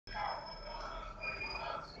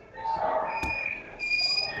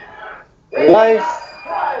Live?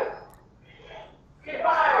 Yes,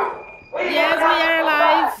 we are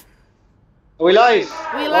live. Are we live?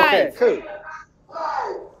 We live. Okay, cool.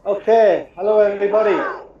 Okay, hello everybody.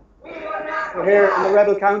 We're here in the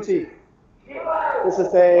Rebel County. This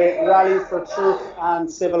is a rally for truth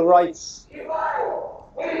and civil rights. We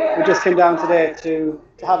just came down today to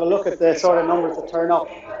have a look at the sort of numbers that turn up.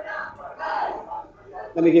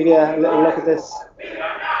 Let me give you a little look at this.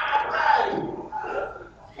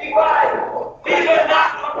 We will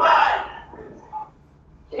not comply.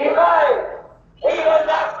 We will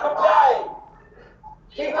not comply.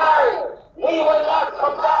 We will not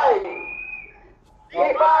comply.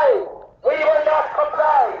 We will not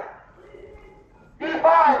comply.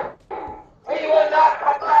 We will not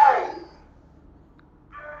comply.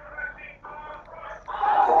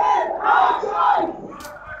 Our choice.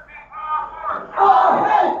 Our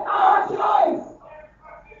choice. Our choice.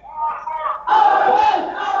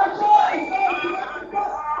 Our choice.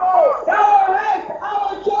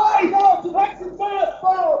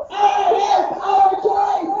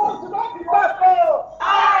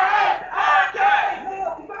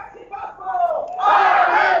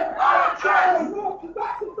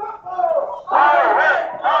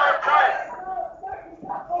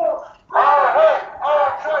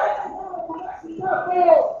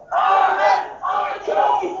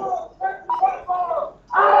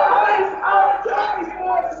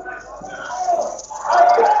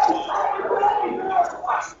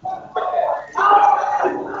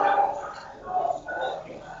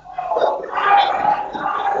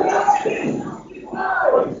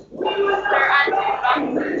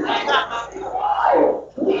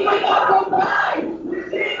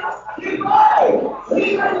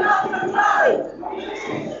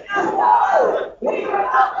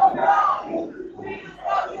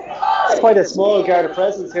 Quite a small guard of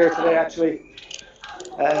presence here today, actually.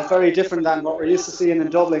 Very different than what we're used to seeing in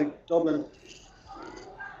Dublin.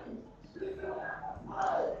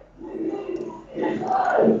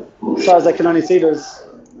 As far as I can only see, there's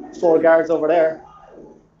 4 guards over there.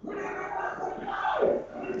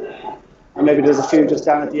 And maybe there's a few just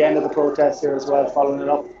down at the end of the protest here as well, following it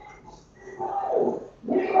up.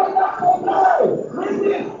 We will not comply.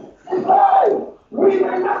 We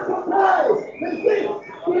will not comply.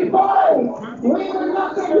 We will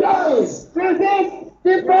not comply. Resist,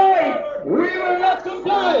 defy. We will not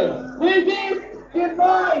comply. Resist,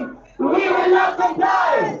 defy. We will not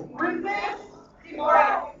comply. Resist, defy.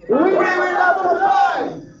 We will not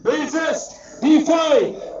comply. Resist, defy.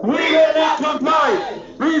 We will not comply.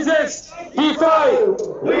 Resist, defy.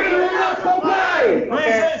 We will not comply.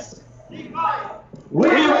 Resist, defy. We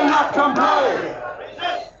will not comply.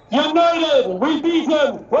 United, we beat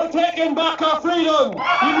them. We're taking back our freedom.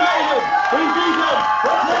 United, we beat them.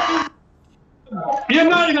 We're taking.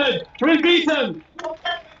 United, we beat them.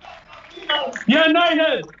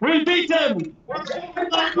 United, we beat them.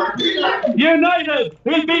 United,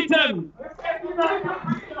 we beat them.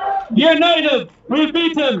 United, we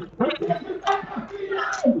beat them.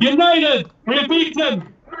 United, we beat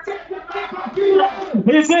them.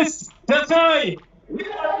 Resist, defy.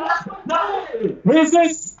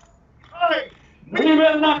 Resist. We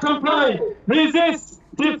will not comply. Resist.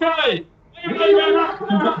 Defy. We will not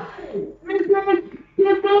comply. Resist.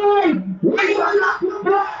 Defy. We will not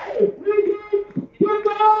comply. Resist.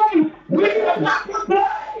 Defy. We will not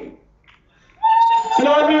comply.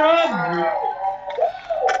 Hello, everyone.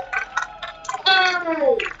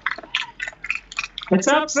 It's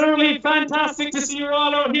absolutely fantastic to see you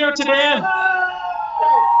all out here today.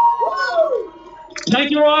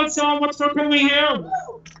 Thank you all so much for coming here.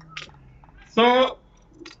 So,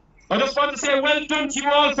 I just want to say well done to you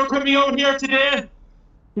all for coming out here today.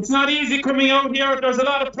 It's not easy coming out here. There's a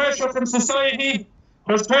lot of pressure from society.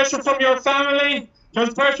 There's pressure from your family.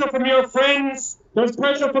 There's pressure from your friends. There's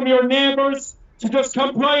pressure from your neighbours to just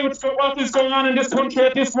comply with what is going on in this country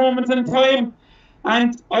at this moment in time.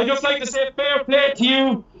 And I'd just like to say fair play to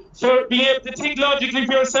you for being able to think logically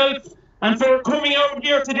for yourself and for coming out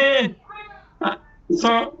here today.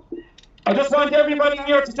 So, I just want everybody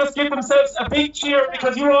here to just give themselves a big cheer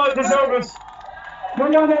because you all deserve it.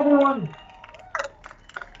 Come on, everyone.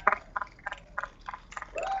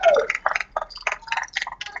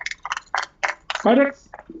 I'd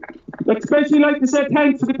especially like to say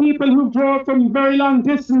thanks to the people who drove from very long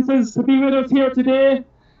distances to be with us here today.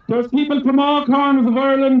 There's people from all corners of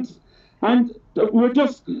Ireland, and we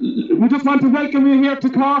just want to welcome you here to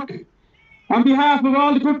Cork. On behalf of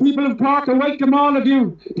all the good people of Cork, I welcome all of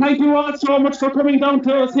you. Thank you all so much for coming down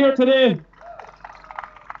to us here today.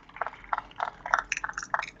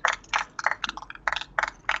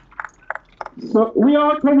 So we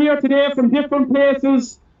all come here today from different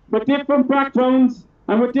places, with different backgrounds,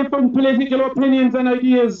 and with different political opinions and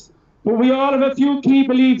ideas, but we all have a few key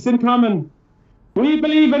beliefs in common. We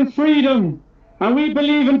believe in freedom, and we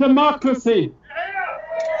believe in democracy.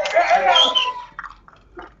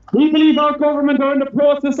 We believe our government are in the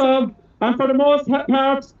process of, and for the most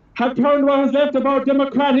part, have turned what is left of our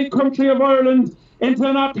democratic country of Ireland into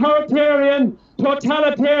an authoritarian,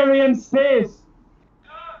 totalitarian state.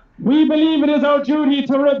 We believe it is our duty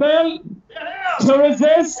to rebel, to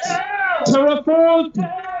resist, to revolt,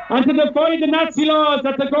 and to defy the Nazi laws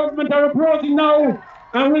that the government are imposing now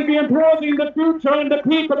and will be imposing in the future on the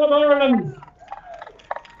people of Ireland.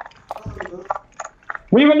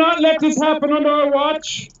 We will not let this happen under our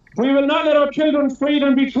watch. We will not let our children's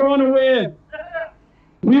freedom be thrown away.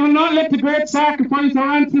 We will not let the great sacrifice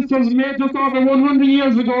our ancestors made just over 100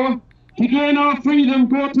 years ago to gain our freedom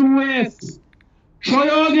go to waste. Try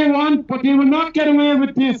all they want, but they will not get away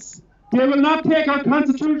with this. They will not take our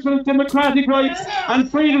constitutional democratic rights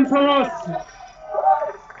and freedom from us.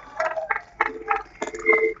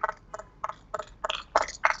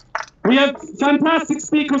 We have fantastic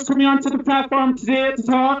speakers coming onto the platform today to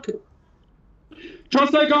talk.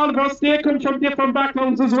 Just like all of us, they come from different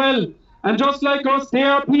backgrounds as well. And just like us, they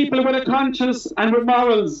are people with a conscience and with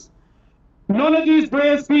morals. None of these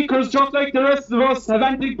brave speakers, just like the rest of us, have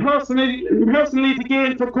anything personally to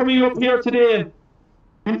gain for coming up here today.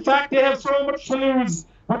 In fact, they have so much to lose,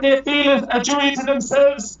 but they feel it a duty to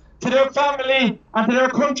themselves, to their family, and to their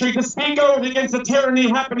country to speak out against the tyranny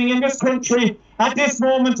happening in this country at this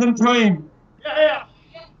moment in time.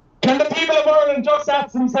 Can the people of Ireland just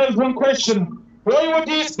ask themselves one question? Why would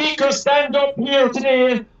these speakers stand up here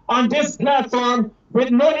today on this platform with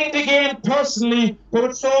nothing to gain personally, but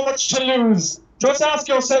with so much to lose? Just ask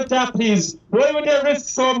yourself that, please. Why would they risk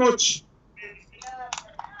so much?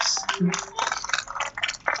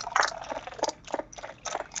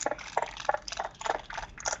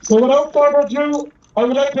 So without further ado, I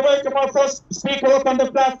would like to welcome our first speaker up on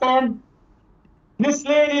the platform. This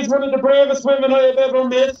lady is one of the bravest women I have ever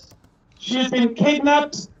met. She has been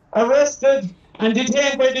kidnapped, arrested, and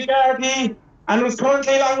detained by the Gardaí, and was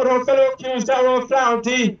currently, along with her fellow accused, Darragh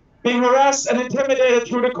Flaherty, being harassed and intimidated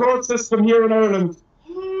through the court system here in Ireland.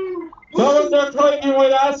 So is their crime, you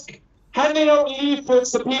might ask? Handing out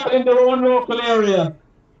leaflets to people in their own local area.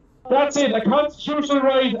 That's it, a constitutional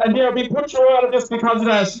right, and they are being put through all of this because of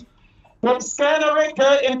that. From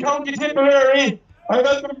Scanarica in County Tipperary, I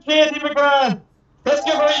welcome Katie McGrath. Let's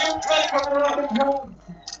give her a huge welcome around the applause.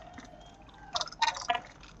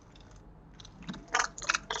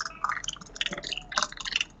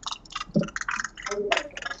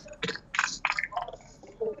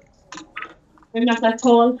 I'm not that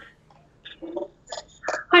tall.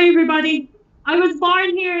 Hi everybody. I was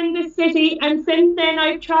born here in this city, and since then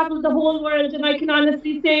I've travelled the whole world, and I can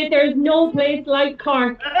honestly say there's no place like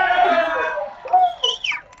Cork.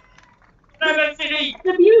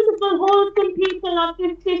 The beautiful, wholesome people of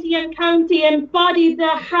this city and county embody the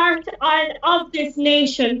heart of this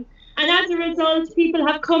nation, and as a result people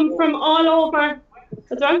have come from all over.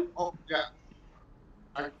 What's wrong? Oh, yeah.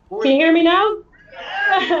 Can you hear me now?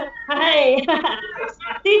 Hi.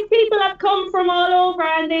 These people have come from all over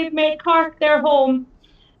and they've made Cork their home.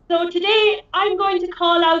 So today I'm going to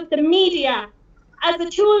call out the media as a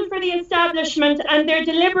tool for the establishment and their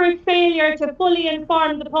deliberate failure to fully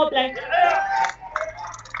inform the public.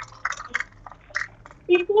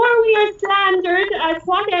 Before we are slandered as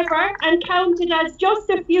whatever and counted as just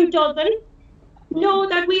a few dozen, know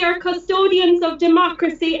that we are custodians of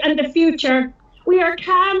democracy and the future. We are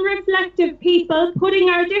calm, reflective people, putting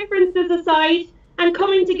our differences aside and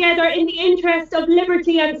coming together in the interest of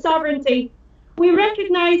liberty and sovereignty. We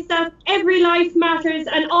recognise that every life matters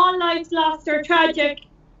and all lives lost are tragic.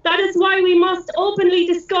 That is why we must openly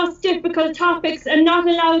discuss difficult topics and not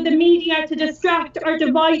allow the media to distract or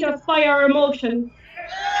divide us by our emotions.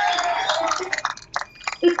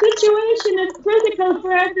 The situation is critical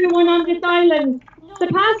for everyone on this island. The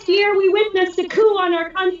past year we witnessed a coup on our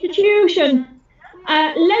constitution.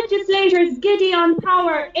 Legislators giddy on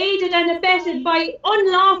power, aided and abetted by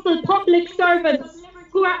unlawful public servants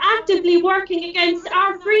who are actively working against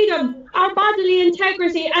our freedom, our bodily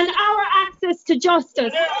integrity and our access to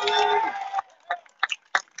justice.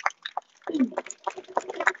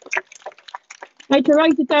 I had to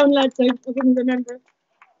write it down, lads, I wouldn't remember.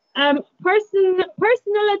 Personal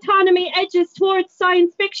autonomy edges towards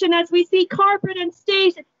science fiction as we see corporate and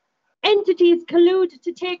state entities collude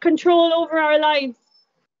to take control over our lives.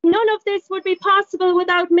 None of this would be possible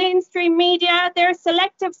without mainstream media, their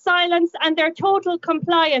selective silence and their total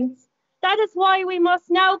compliance. That is why we must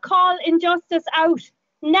now call injustice out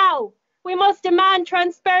now. We must demand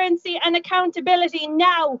transparency and accountability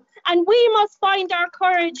now. And we must find our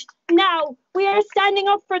courage now. We are standing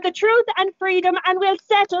up for the truth and freedom, and we'll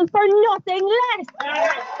settle for nothing less.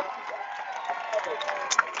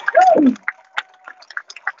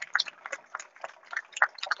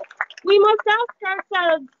 We must ask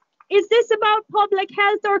ourselves, is this about public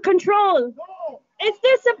health or control? Is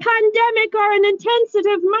this a pandemic or an intensive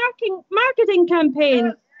marketing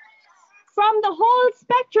campaign? From the whole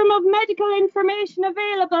spectrum of medical information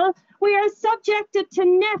available, we are subjected to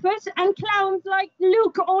nephit and clowns like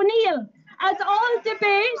Luke O'Neill. As all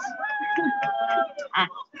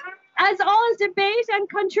debate and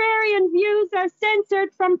contrarian views are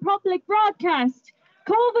censored from public broadcast.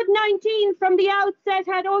 COVID-19 from the outset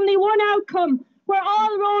had only one outcome, where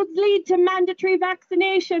all roads lead to mandatory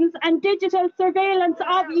vaccinations and digital surveillance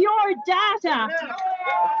of your data.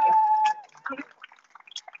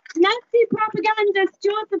 Nazi propagandist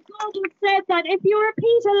Joseph Goebbels said that if you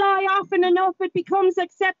repeat a lie often enough, it becomes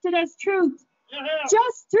accepted as truth.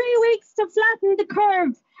 Just 3 weeks to flatten the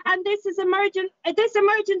curve, and this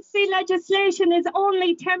emergency legislation is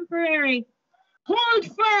only temporary. Hold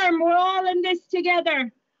firm, we're all in this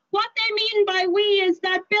together. What they mean by we is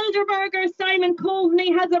that Bilderberger Simon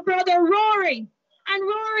Coveney has a brother, Rory, and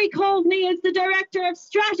Rory Coveney is the director of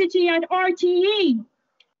strategy at RTE.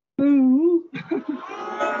 Boo.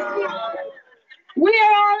 We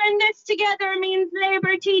are all in this together means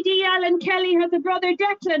Labour TD Alan Kelly has a brother,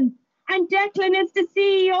 Declan, and Declan is the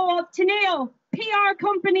CEO of Teneo, PR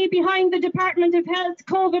company behind the Department of Health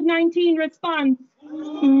COVID-19 response.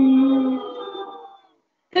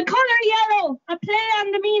 The colour yellow, a play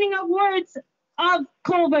on the meaning of words of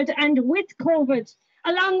COVID and with COVID,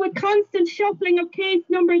 along with constant shuffling of case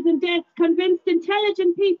numbers and deaths, convinced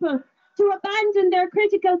intelligent people to abandon their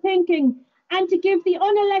critical thinking and to give the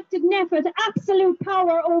unelected nephit absolute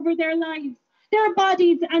power over their lives, their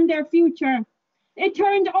bodies and their future. It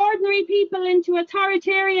turned ordinary people into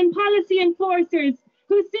authoritarian policy enforcers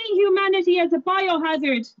who see humanity as a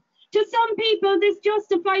biohazard. To some people, this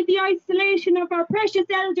justified the isolation of our precious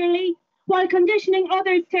elderly while conditioning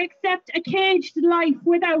others to accept a caged life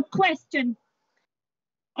without question.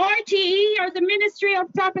 RTE, or the Ministry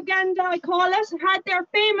of Propaganda, I call it, had their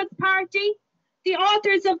famous party. The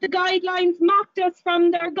authors of the guidelines mocked us from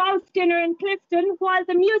their golf dinner in Clifton while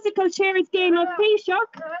the musical chairs game of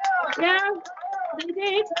Taoiseach. Yeah, they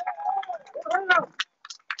did.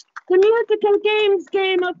 The musical games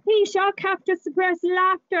game of Taoiseach have to suppress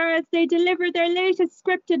laughter as they deliver their latest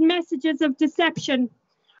scripted messages of deception.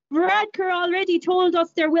 Varadkar already told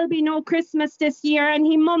us there will be no Christmas this year, and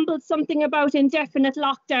he mumbled something about indefinite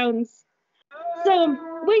lockdowns. So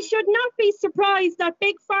we should not be surprised that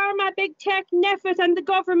Big Pharma, Big Tech, nephit and the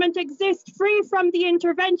government exist free from the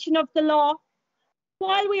intervention of the law,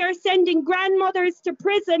 while we are sending grandmothers to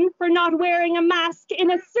prison for not wearing a mask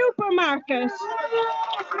in a supermarket.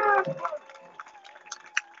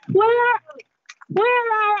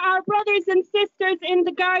 Where are our brothers and sisters in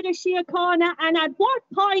the Garda Síochána, and at what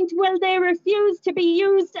point will they refuse to be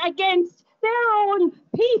used against their own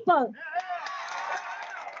people?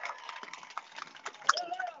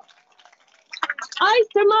 I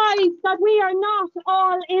surmise that we are not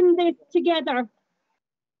all in this together.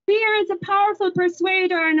 Fear is a powerful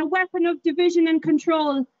persuader and a weapon of division and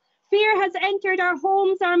control. Fear has entered our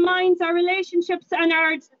homes, our minds, our relationships, and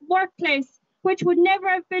our workplace, which would never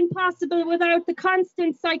have been possible without the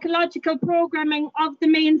constant psychological programming of the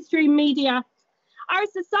mainstream media. Our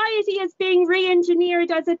society is being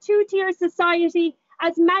re-engineered as a two-tier society,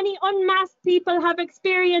 as many unmasked people have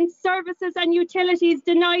experienced services and utilities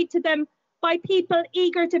denied to them by people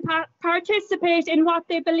eager to participate in what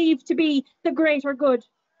they believe to be the greater good.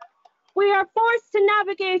 We are forced to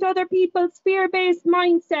navigate other people's fear-based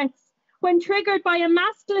mindsets. When triggered by a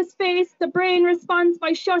maskless face, the brain responds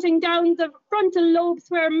by shutting down the frontal lobes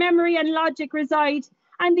where memory and logic reside,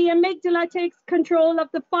 and the amygdala takes control of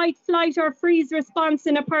the fight, flight, or freeze response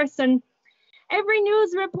in a person. Every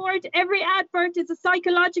news report, every advert is a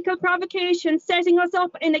psychological provocation, setting us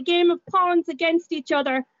up in a game of pawns against each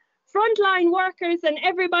other. Frontline workers and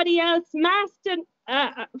everybody else,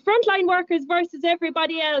 frontline workers versus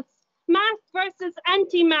everybody else, masked versus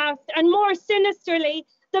anti-masked, and more sinisterly,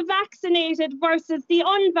 the vaccinated versus the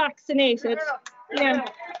unvaccinated. Yeah.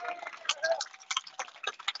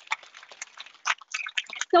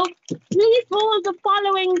 So please hold the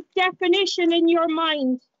following definition in your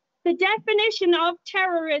mind. The definition of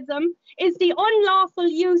terrorism is the unlawful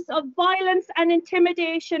use of violence and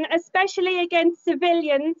intimidation, especially against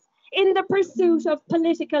civilians, in the pursuit of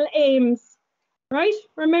political aims. Right?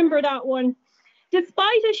 Remember that one.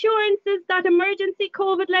 Despite assurances that emergency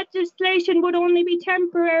COVID legislation would only be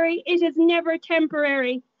temporary, it is never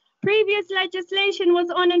temporary. Previous legislation was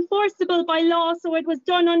unenforceable by law, so it was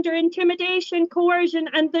done under intimidation, coercion,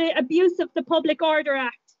 and the abuse of the Public Order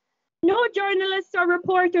Act. No journalist or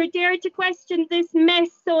reporter dared to question this mess,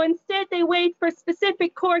 so instead they wait for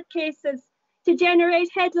specific court cases to generate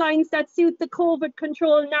headlines that suit the COVID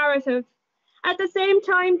control narrative. At the same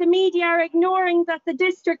time, the media are ignoring that the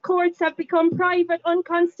district courts have become private,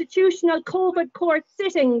 unconstitutional COVID court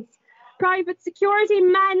sittings. Private security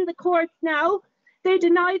man the courts now. They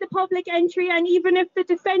deny the public entry, and even if the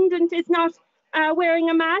defendant is not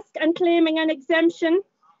wearing a mask and claiming an exemption,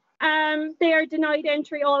 they are denied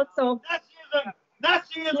entry also.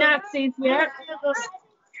 Nazis, yeah.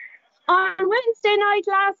 On Wednesday night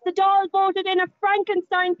last, the Dáil voted in a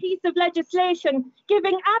Frankenstein piece of legislation,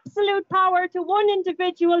 giving absolute power to one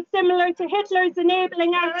individual similar to Hitler's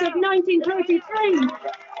Enabling Act of 1933.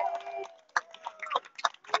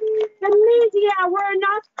 The media were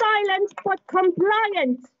not silent, but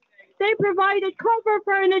compliant. They provided cover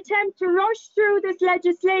for an attempt to rush through this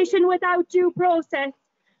legislation without due process.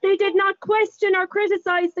 They did not question or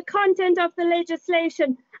criticise the content of the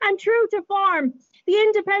legislation. And true to form, the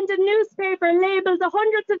independent newspaper labelled the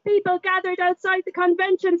hundreds of people gathered outside the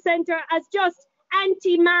convention centre as just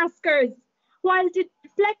anti-maskers, while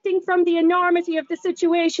deflecting from the enormity of the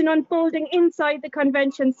situation unfolding inside the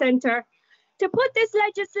convention centre. To put this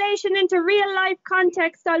legislation into real-life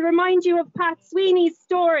context, I'll remind you of Pat Sweeney's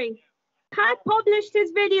story. Pat published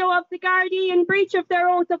his video of the Gardaí in breach of their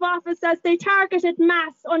oath of office as they targeted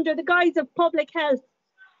mass under the guise of public health.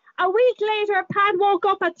 A week later, Pat woke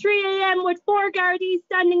up at 3 a.m. with 4 Gardaí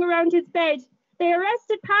standing around his bed. They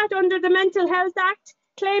arrested Pat under the Mental Health Act,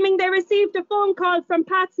 claiming they received a phone call from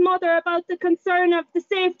Pat's mother about the concern of the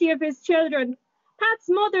safety of his children. Pat's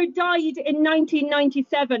mother died in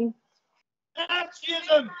 1997.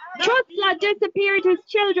 Trustla disappeared his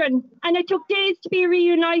children, and it took days to be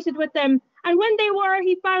reunited with them. And when they were,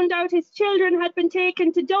 he found out his children had been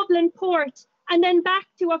taken to Dublin Port and then back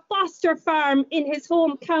to a foster farm in his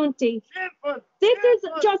home county. This is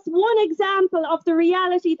just one example of the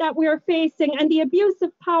reality that we are facing and the abuse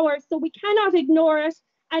of power, so we cannot ignore it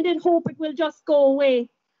and then hope it will just go away.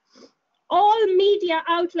 All media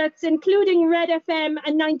outlets, including Red FM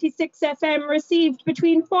and 96 FM, received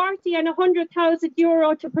between 40 and 100,000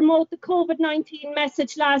 euro to promote the COVID-19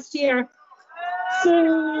 message last year.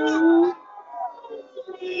 So,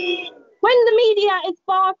 when the media is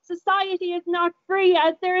bought, society is not free,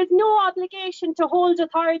 as there is no obligation to hold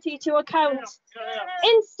authority to account.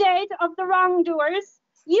 Instead of the wrongdoers,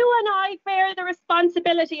 you and I bear the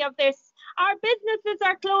responsibility of this. Our businesses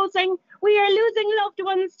are closing. We are losing loved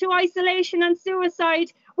ones to isolation and suicide.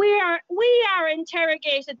 We are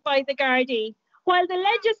interrogated by the Gardaí, while the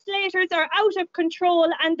legislators are out of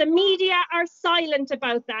control and the media are silent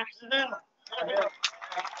about that.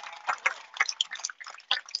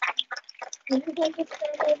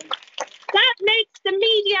 That makes the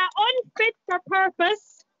media unfit for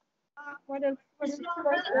purpose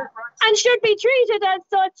and should be treated as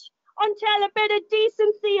such until a bit of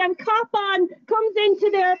decency and cop-on comes into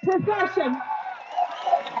their profession.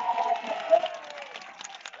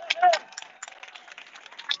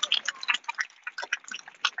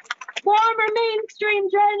 Former mainstream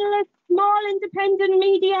journalists, small independent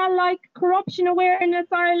media like Corruption Awareness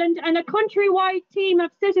Ireland, and a countrywide team of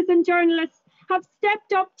citizen journalists have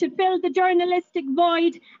stepped up to fill the journalistic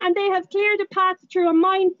void, and they have cleared a path through a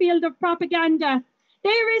minefield of propaganda. They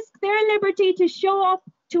risk their liberty to show up,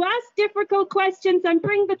 to ask difficult questions and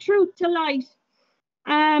bring the truth to light.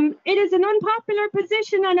 It is an unpopular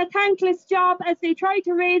position and a thankless job as they try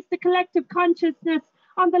to raise the collective consciousness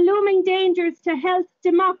on the looming dangers to health,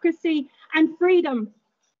 democracy and freedom.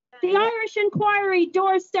 The Irish Inquiry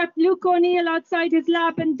doorstepped Luke O'Neill outside his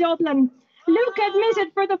lab in Dublin. Luke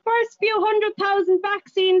admitted for the first few 100,000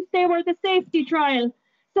 vaccines they were the safety trial.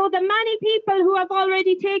 So the many people who have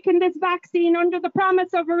already taken this vaccine under the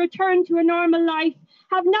promise of a return to a normal life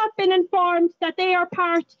have not been informed that they are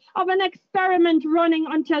part of an experiment running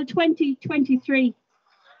until 2023.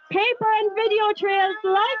 Paper and video trails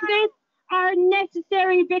like this are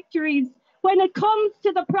necessary victories when it comes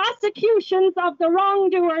to the prosecutions of the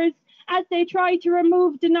wrongdoers as they try to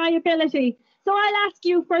remove deniability. So I'll ask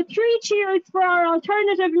you for 3 cheers for our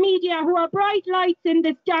alternative media who are bright lights in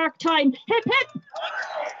this dark time. Hip, hip!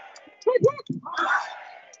 Hip, hip!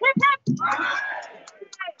 Hip, hip!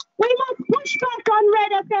 We must push back on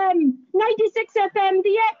Red FM, 96 FM,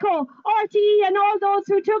 The Echo, RTE and all those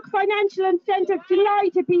who took financial incentive to lie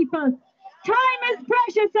to people. Time is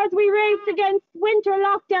precious as we race against winter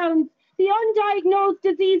lockdowns, the undiagnosed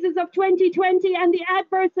diseases of 2020 and the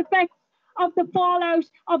adverse effects of the fallout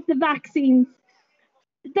of the vaccines.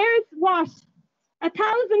 There's what?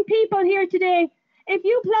 1,000 people here today. If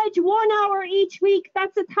you pledge 1 hour each week,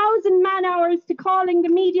 that's 1,000 man-hours to calling the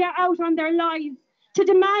media out on their lies, to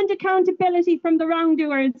demand accountability from the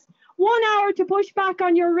wrongdoers. 1 hour to push back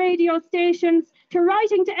on your radio stations, to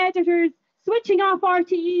writing to editors, switching off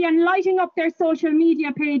RTE and lighting up their social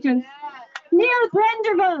media pages. Neil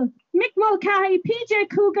Prenderville, Mick Mulcahy, PJ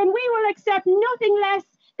Coogan, we will accept nothing less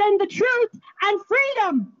than the truth and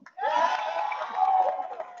freedom.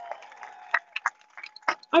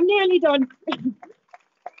 I'm nearly done.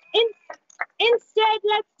 Instead,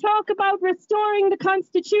 let's talk about restoring the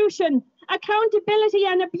Constitution, accountability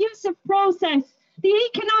and abusive process, the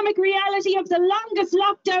economic reality of the longest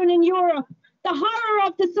lockdown in Europe, the horror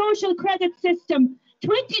of the social credit system,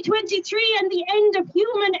 2023 and the end of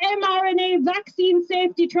human mRNA vaccine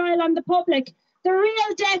safety trial on the public, the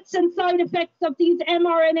real deaths and side effects of these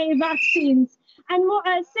mRNA vaccines. And more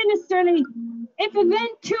sinisterly, if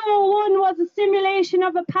Event 201 was a simulation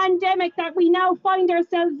of a pandemic that we now find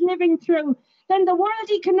ourselves living through, then the World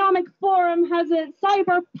Economic Forum has a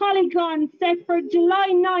cyber polygon set for July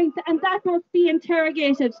 9th, and that must be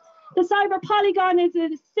interrogated. The cyber polygon is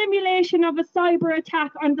a simulation of a cyber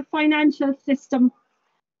attack on the financial system.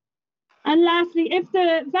 And lastly, if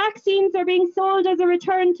the vaccines are being sold as a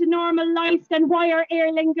return to normal life, then why are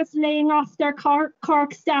Aer Lingus laying off their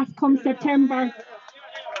Cork staff come September?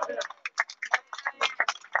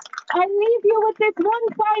 I'll leave you with this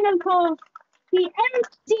one final thought. The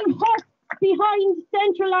empty hut behind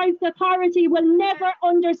centralised authority will never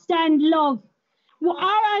understand love.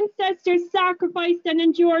 Our ancestors sacrificed and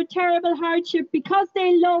endured terrible hardship because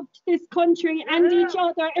they loved this country and each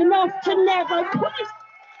other enough to never quit.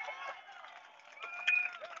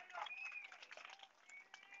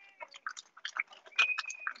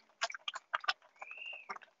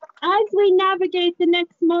 As we navigate the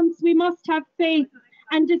next months, we must have faith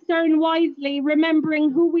and discern wisely,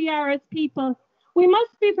 remembering who we are as people. We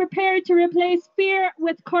must be prepared to replace fear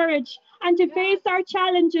with courage and to face our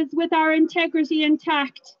challenges with our integrity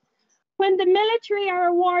intact. When the military are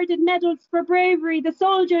awarded medals for bravery, the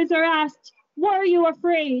soldiers are asked, "Were you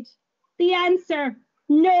afraid?" The answer,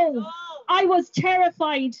 no. I was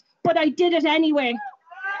terrified, but I did it anyway.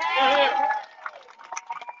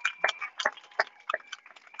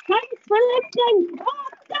 Thanks for listening. Up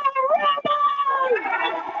the rebels!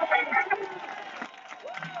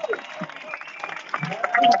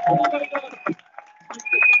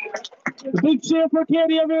 A big cheer for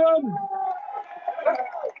Katie, everyone.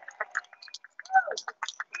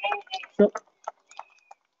 So,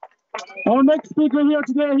 our next speaker here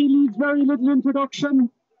today, he needs very little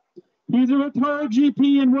introduction. He's a retired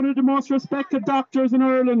GP and one of the most respected doctors in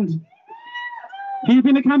Ireland. He's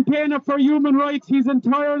been a campaigner for human rights his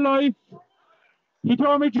entire life. He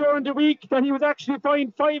told me during the week that he was actually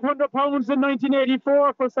fined £500 in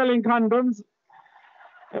 1984 for selling condoms,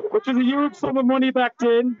 which is a huge sum of money back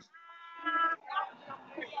then.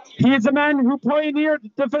 He is a man who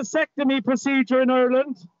pioneered the vasectomy procedure in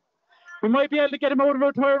Ireland. We might be able to get him out of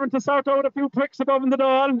retirement to sort out a few pricks above in the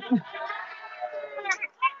Donal.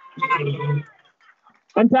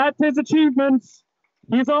 And to add to his achievements,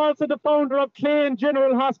 he is also the founder of Clane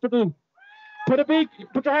General Hospital. Put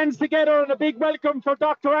your hands together and a big welcome for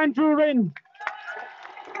Dr. Andrew Wren.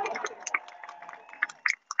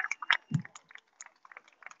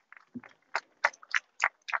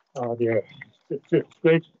 Oh dear, it's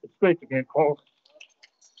great to be in Cork.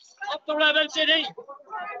 Up the Rebel City!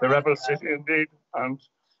 The Rebel City indeed, and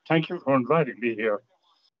thank you for inviting me here.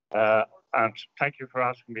 And thank you for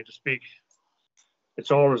asking me to speak.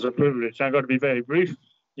 It's always a privilege. I'm going to be very brief.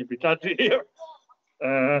 You'll be glad to hear.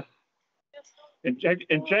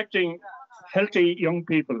 Injecting healthy young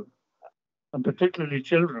people, and particularly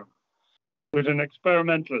children, with an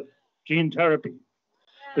experimental gene therapy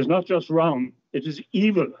is not just wrong, it is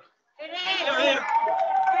evil.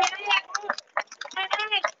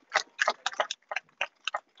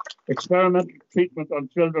 Experimental treatment on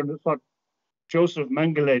children is what Joseph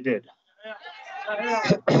Mengele did.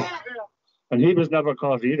 And he was never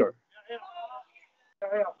caught either.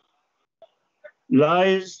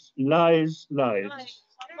 Lies, lies, lies.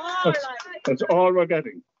 That's all we're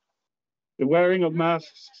getting. The wearing of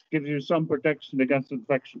masks gives you some protection against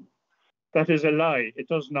infection. That is a lie. It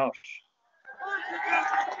does not.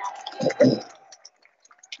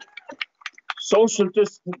 Social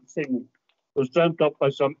distancing was dreamt up by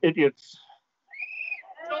some idiots.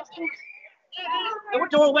 They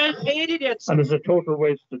were well-paid idiots. And it's a total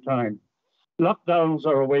waste of time. Lockdowns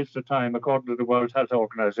are a waste of time, according to the World Health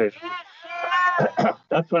Organization.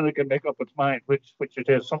 That's when it can make up its mind, which it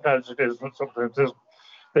is. Sometimes it is, but sometimes it isn't.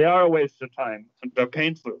 They are a waste of time, and they're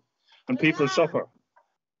painful, and people suffer.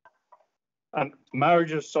 And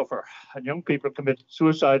marriages suffer, and young people commit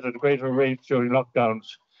suicide at a greater rate during lockdowns.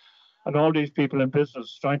 And all these people in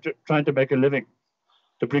business trying to make a living,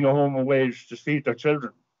 to bring a home a wage to feed their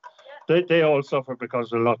children. They all suffer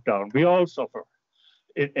because of the lockdown. We all suffer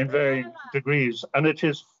in varying degrees, and it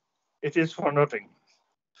is for nothing.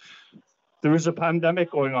 There is a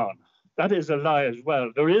pandemic going on. That is a lie as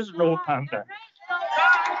well. There is no pandemic.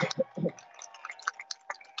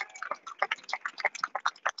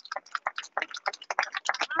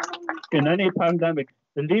 In any pandemic,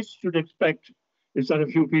 the least you'd expect is that a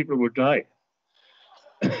few people would die.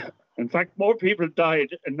 In fact, more people died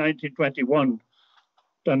in 2021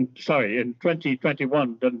 than died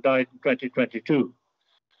in 2022.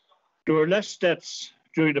 There were less deaths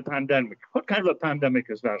during the pandemic. What kind of a pandemic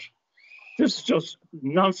is that? This is just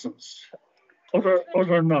nonsense,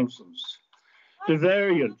 utter nonsense. The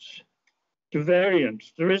variant,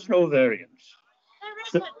 there is no variant.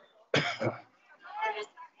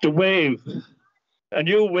 The wave, a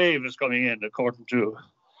new wave is coming in, according to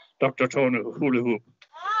Dr. Donal Hula Hoop.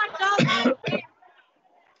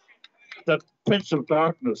 That Prince of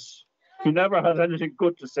Darkness, he never has anything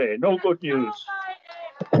good to say, no good news.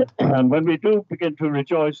 And when we do begin to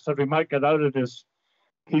rejoice that we might get out of this,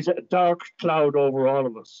 he's a dark cloud over all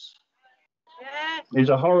of us. He's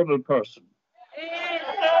a horrible person.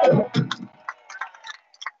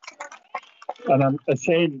 And I'm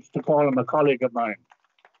ashamed to call him a colleague of mine.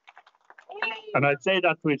 And I'd say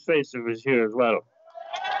that to his face if he was here as well.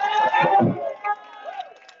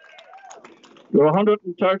 There were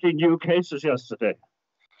 130 new cases yesterday.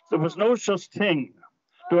 There was no such thing.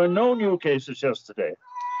 There were no new cases yesterday.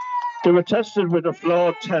 They were tested with a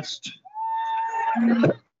flawed test.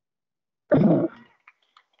 There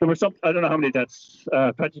were some, I don't know how many deaths,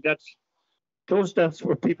 20 deaths. Those deaths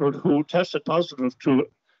were people who tested positive to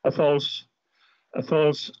a false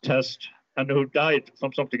test and who died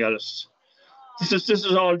from something else. This is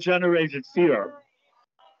all generated fear.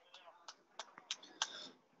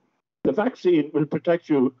 The vaccine will protect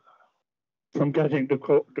you from getting the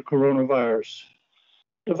coronavirus.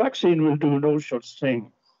 The vaccine will do no such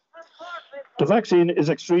thing. The vaccine is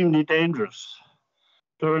extremely dangerous.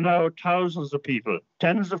 There are now thousands of people,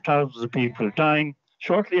 tens of thousands of people dying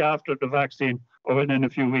shortly after the vaccine or within a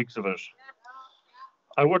few weeks of it.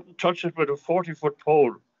 I wouldn't touch it with a 40-foot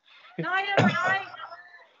pole.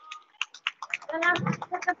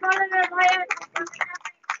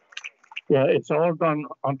 Yeah, it's all done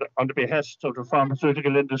on the behest of the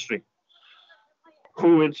pharmaceutical industry,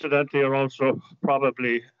 who incidentally are also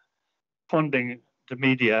probably funding the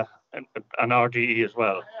media and RDE as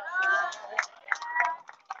well.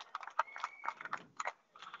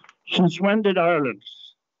 Since when did Ireland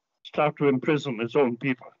start to imprison its own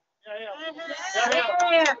people?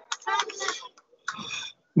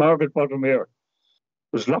 Margaret Buttermere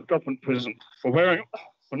was locked up in prison for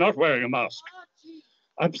not wearing a mask.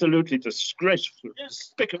 Absolutely disgraceful,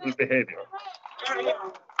 despicable behaviour.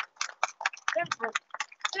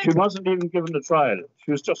 She wasn't even given a trial.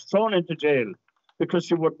 She was just thrown into jail because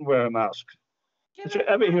she wouldn't wear a mask. Did you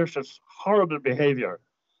ever hear such horrible behaviour?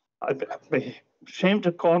 I'd be ashamed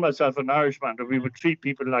to call myself an Irishman that we would treat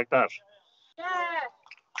people like that.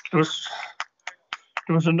 There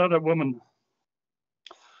was another woman,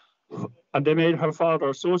 and they made her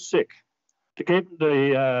father so sick. They gave him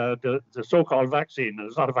the so-called vaccine.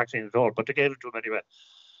 It's not a vaccine at all, but they gave it to him anyway.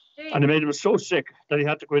 And they made him so sick that he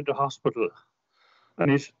had to go into hospital.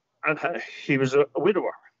 And he was a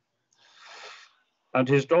widower. And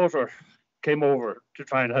his daughter came over to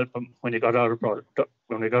try and help him when he got out of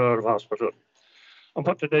hospital. And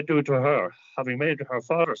what did they do to her? Having made her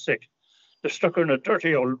father sick, they stuck her in a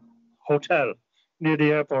dirty old hotel near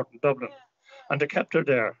the airport in Dublin. And they kept her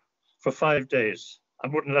there for 5 days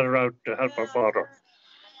and wouldn't let her out to help her father.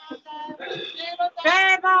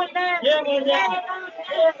 Shame on them! Shame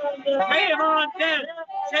on them!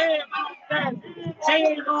 Shame on them!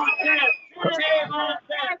 Shame on them! Shame on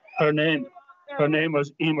them! Her name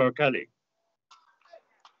was Emer Kelly.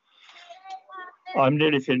 I'm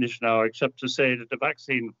nearly finished now, except to say that the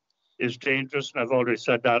vaccine is dangerous, and I've already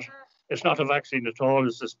said that. It's not a vaccine at all.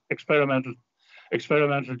 It's this experimental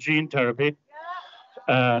gene therapy.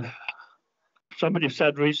 Somebody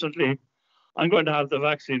said recently, I'm going to have the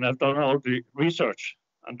vaccine. I've done all the research.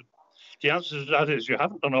 And the answer to that is you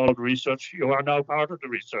haven't done all the research. You are now part of the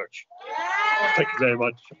research. Thank you very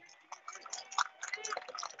much.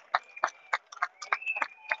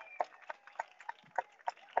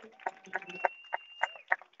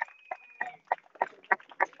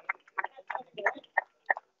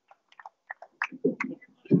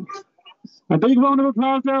 A big round of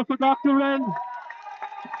applause there for Dr. Wren.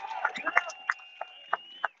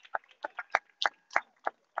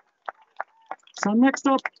 So next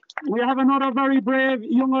up, we have another very brave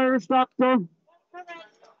young Irish doctor,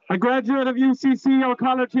 a graduate of UCC, our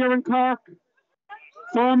college here in Cork,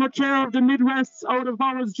 former chair of the Midwest's out of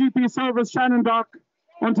hours GP service, Shannon Dock,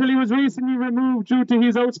 until he was recently removed due to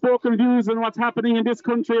his outspoken views on what's happening in this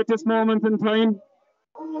country at this moment in time.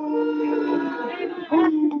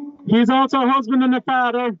 He's also a husband and a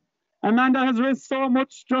father. Amanda has risked so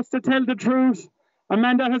much just to tell the truth.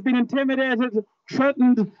 Amanda has been intimidated,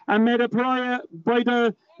 threatened, and made a pariah by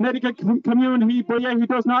the medical community, but yet he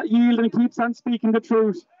does not yield and keeps on speaking the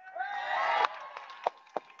truth.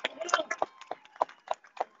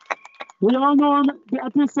 We all know him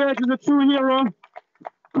at this stage as a true hero.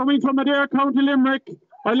 Coming from Adair County, Limerick,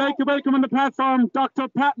 I'd like to welcome on the platform Dr.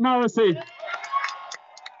 Pat Morrissey.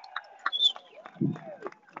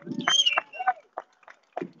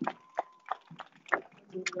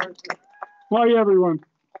 Hi, everyone.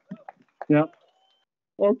 Yeah.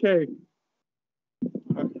 Okay.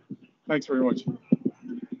 Thanks very much.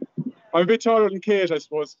 I'm a bit taller than Kate, I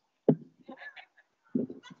suppose.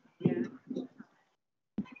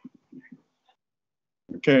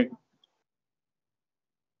 Okay.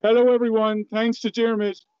 Hello, everyone. Thanks to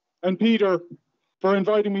Dermot and Peter for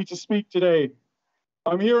inviting me to speak today.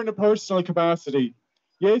 I'm here in a personal capacity.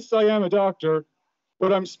 Yes, I am a doctor,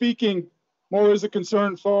 but I'm speaking more as a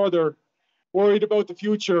concerned father, worried about the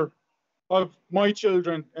future of my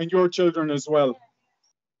children and your children as well.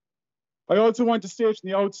 I also want to state from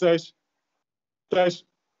the outset that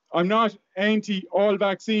I'm not anti all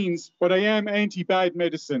vaccines, but I am anti bad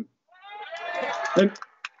medicine. And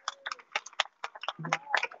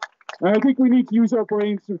I think we need to use our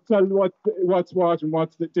brains to tell what's what and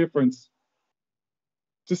what's the difference.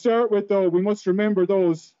 To start with, though, we must remember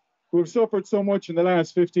those who have suffered so much in the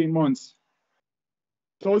last 15 months.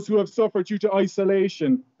 Those who have suffered due to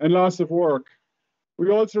isolation and loss of work.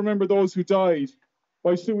 We also remember those who died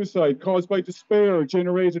by suicide caused by despair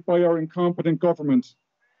generated by our incompetent government.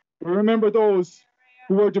 We remember those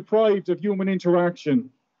who were deprived of human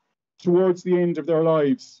interaction towards the end of their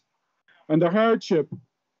lives, and the hardship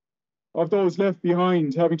of those left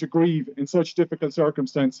behind having to grieve in such difficult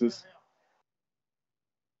circumstances.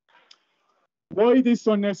 Why this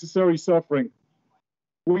unnecessary suffering?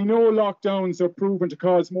 We know lockdowns are proven to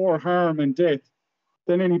cause more harm and death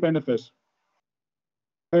than any benefit.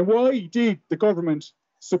 And why did the government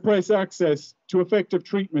suppress access to effective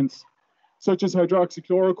treatments such as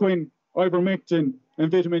hydroxychloroquine, ivermectin,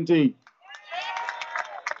 and vitamin D?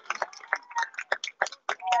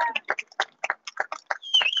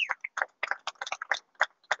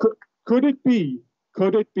 Could it be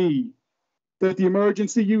that the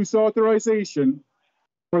emergency use authorization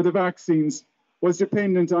for the vaccines was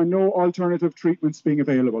dependent on no alternative treatments being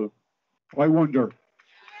available? I wonder.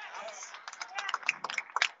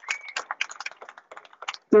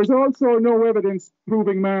 There's also no evidence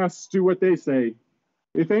proving masks do what they say.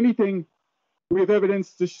 If anything, we have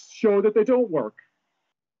evidence to show that they don't work.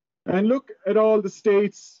 And look at all the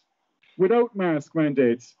states without mask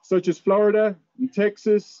mandates, such as Florida and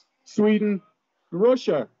Texas, Sweden,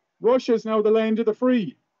 Russia. Russia is now the land of the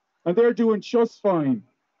free, and they're doing just fine.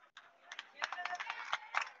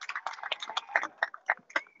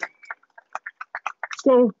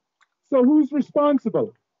 So who's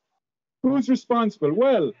responsible? Who's responsible?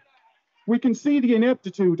 Well, we can see the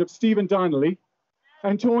ineptitude of Stephen Donnelly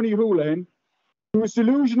and Tony Holohan, whose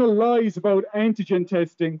delusional lies about antigen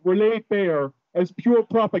testing were laid bare as pure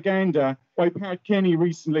propaganda by Pat Kenny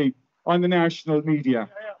recently on the national media.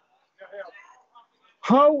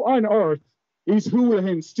 How on earth is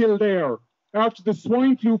Holohan still there after the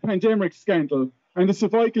swine flu pandemic scandal and the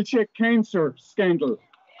cervical check cancer scandal?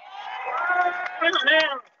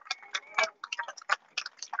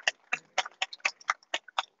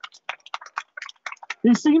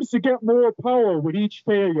 He seems to get more power with each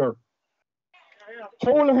failure.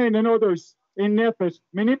 Holohan and others in NEPIT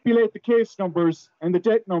manipulate the case numbers and the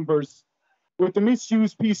death numbers with the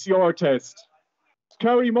misused PCR test.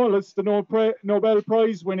 Carrie Mullis, the Nobel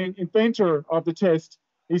Prize-winning inventor of the test,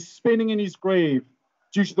 is spinning in his grave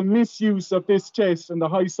due to the misuse of this test and the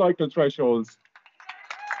high cycle thresholds.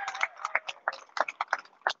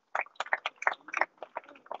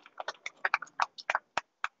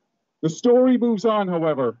 The story moves on,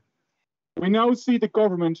 however. We now see the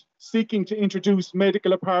government seeking to introduce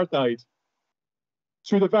medical apartheid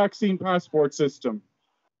through the vaccine passport system.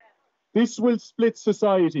 This will split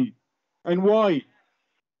society. And why?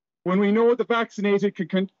 When we know the vaccinated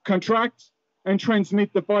can contract and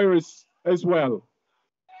transmit the virus as well.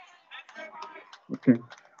 Okay.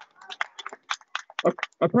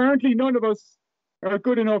 Apparently, none of us are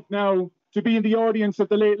good enough now to be in the audience of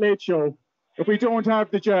the Late Late Show if we don't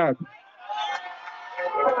have the jab.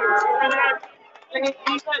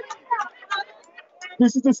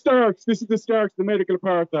 This is the start. This is the start of the medical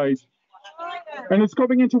apartheid. And it's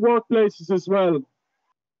coming into workplaces as well.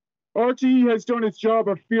 RTE has done its job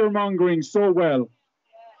of fear-mongering so well.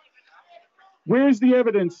 Where's the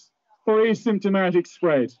evidence for asymptomatic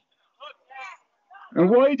spread? And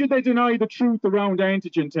why did they deny the truth around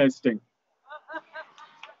antigen testing?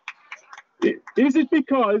 Is it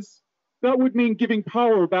because that would mean giving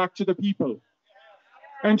power back to the people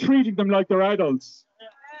and treating them like they're adults?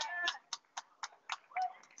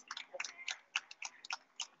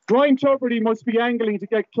 Ryan Tubridy must be angling to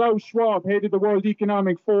get Klaus Schwab, head of the World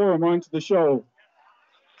Economic Forum, onto the show.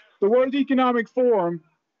 The World Economic Forum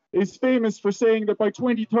is famous for saying that by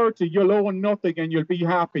 2030 you'll own nothing and you'll be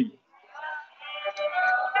happy.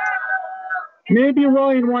 Maybe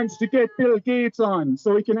Ryan wants to get Bill Gates on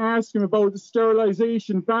so he can ask him about the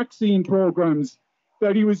sterilization vaccine programs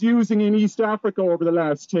that he was using in East Africa over the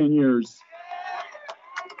last 10 years.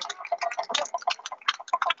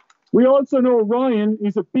 We also know Ryan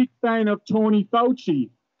is a big fan of Tony Fauci,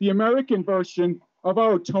 the American version of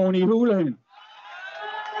our Tony Houlihan.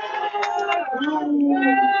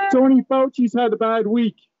 Tony Fauci's had a bad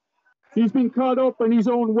week. He's been caught up in his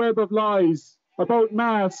own web of lies about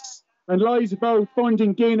masks and lies about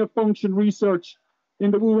funding gain-of-function research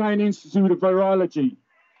in the Wuhan Institute of Virology.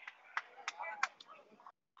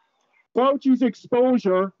 Fauci's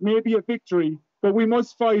exposure may be a victory, but we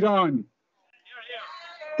must fight on.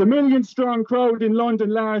 The million-strong crowd in London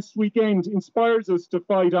last weekend inspires us to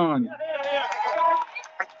fight on.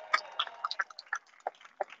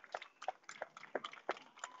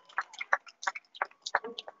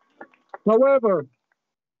 However,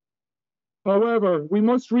 we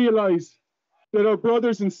must realize that our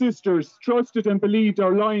brothers and sisters trusted and believed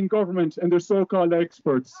our lying government and their so-called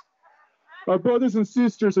experts. Our brothers and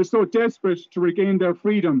sisters are so desperate to regain their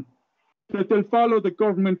freedom that they'll follow the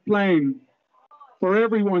government plan for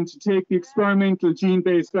everyone to take the experimental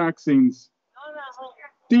gene-based vaccines.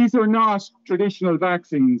 These are not traditional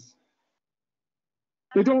vaccines.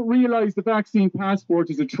 They don't realize the vaccine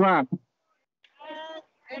passport is a trap.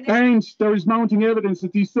 And there is mounting evidence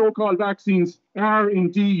that these so-called vaccines are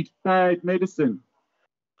indeed bad medicine.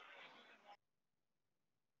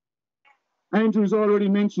 Andrew's already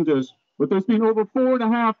mentioned it, but there's been over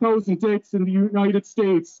 4,500 deaths in the United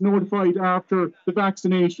States notified after the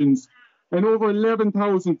vaccinations, and over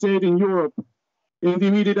 11,000 dead in Europe in the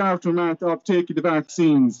immediate aftermath of taking the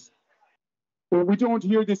vaccines. But we don't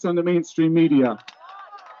hear this on the mainstream media.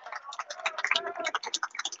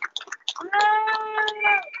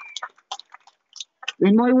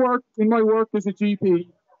 In my work as a GP,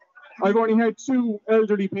 I've only had 2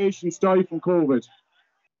 elderly patients die from COVID.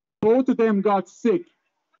 Both of them got sick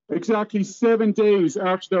exactly 7 days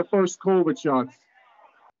after their first COVID shots,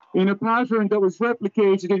 in a pattern that was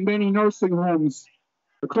replicated in many nursing homes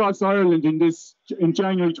across Ireland in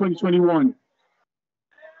January 2021.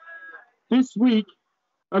 This week,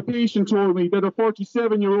 a patient told me that a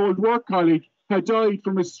 47-year-old work colleague had died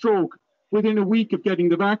from a stroke within a week of getting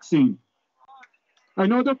the vaccine.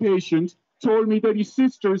 Another patient told me that his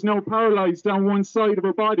sister is now paralyzed down one side of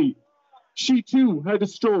her body. She too had a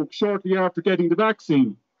stroke shortly after getting the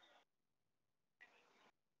vaccine.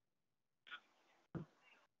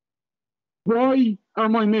 Why are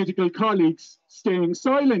my medical colleagues staying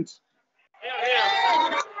silent?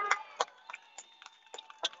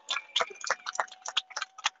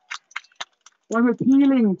 I'm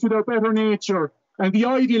appealing to their better nature and the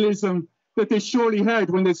idealism that they surely had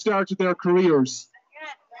when they started their careers.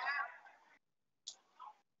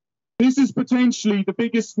 This is potentially the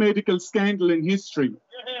biggest medical scandal in history.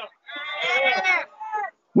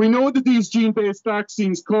 We know that these gene-based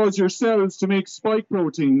vaccines cause your cells to make spike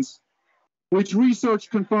proteins, which research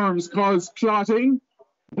confirms cause clotting,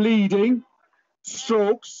 bleeding,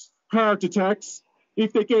 strokes, heart attacks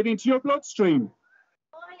if they get into your bloodstream.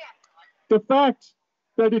 The fact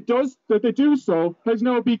that they do so has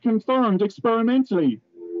now been confirmed experimentally,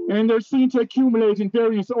 and they're seen to accumulate in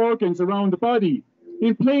various organs around the body.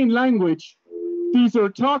 In plain language, these are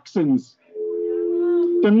toxins.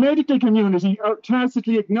 The medical community are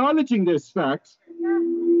tacitly acknowledging this fact.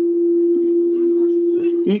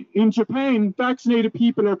 In Japan, vaccinated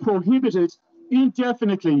people are prohibited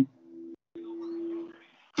indefinitely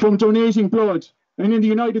from donating blood. And in the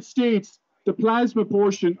United States, the plasma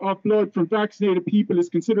portion of blood from vaccinated people is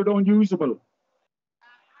considered unusable.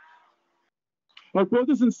 Our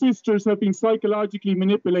brothers and sisters have been psychologically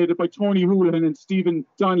manipulated by Tony Holohan and Stephen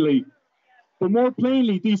Donnelly. But more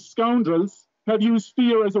plainly, these scoundrels have used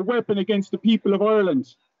fear as a weapon against the people of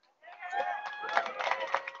Ireland.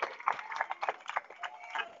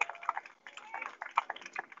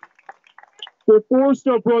 They forced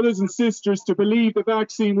our brothers and sisters to believe the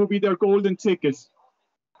vaccine will be their golden ticket.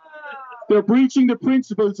 They're breaching the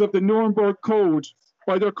principles of the Nuremberg Code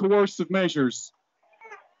by their coercive measures.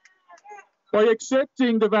 By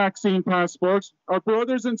accepting the vaccine passport, our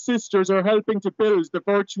brothers and sisters are helping to build the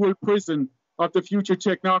virtual prison of the future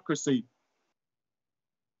technocracy.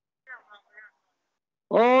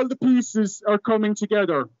 All the pieces are coming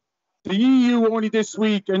together. The EU only this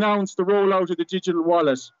week announced the rollout of the digital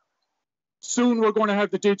wallet. Soon we're going to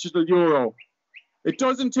have the digital euro. It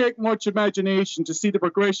doesn't take much imagination to see the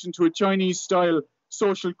progression to a Chinese-style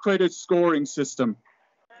social credit scoring system.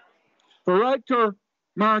 Varadkar,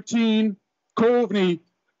 Martin, Coveney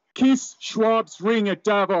kiss Schwab's ring at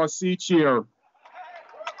Davos each year.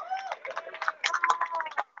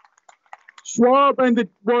 Schwab and the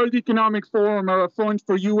World Economic Forum are a front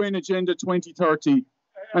for UN Agenda 2030.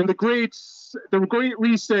 And the Great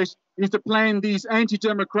Reset is the plan these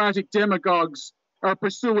anti-democratic demagogues are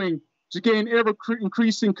pursuing to gain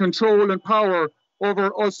ever-increasing control and power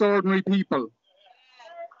over us ordinary people.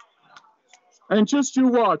 And just you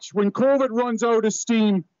watch, when COVID runs out of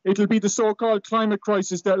steam, it'll be the so-called climate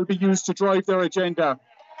crisis that will be used to drive their agenda.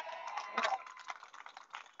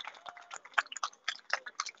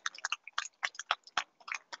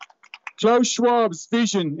 Klaus Schwab's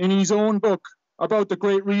vision in his own book about the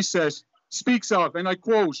Great Reset speaks of, and I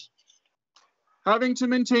quote, having to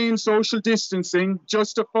maintain social distancing,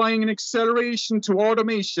 justifying an acceleration to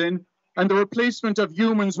automation and the replacement of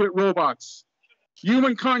humans with robots.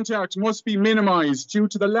 Human contact must be minimized due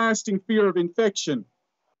to the lasting fear of infection,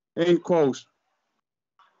 end quote.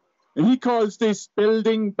 And he calls this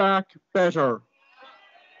building back better.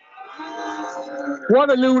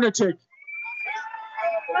 What a lunatic.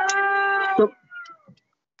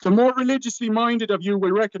 The more religiously minded of you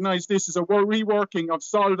will recognize this as a reworking of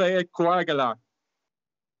Salve et Coagula.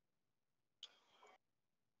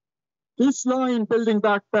 This line, building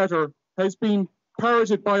back better, has been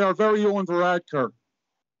parroted by our very own Varadkar.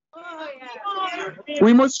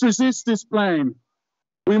 We must resist this plan.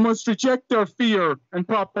 We must reject their fear and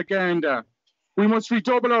propaganda. We must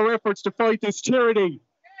redouble our efforts to fight this tyranny.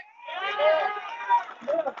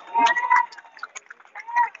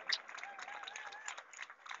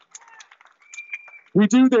 We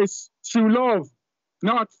do this through love,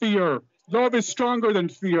 not fear. Love is stronger than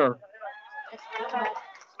fear.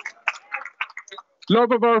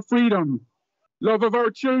 Love of our freedom, love of our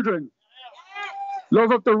children,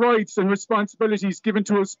 love of the rights and responsibilities given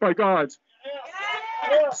to us by God.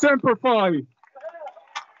 Semper Fi.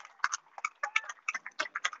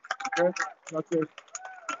 Okay, that's it.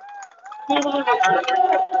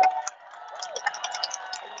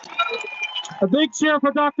 A big cheer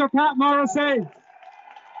for Dr. Pat Morrissey.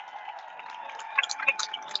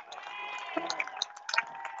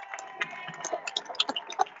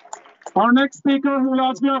 Our next speaker, who will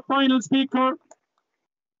also be our final speaker,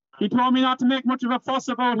 he told me not to make much of a fuss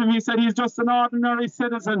about him. He said he's just an ordinary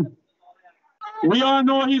citizen. We all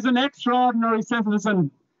know he's an extraordinary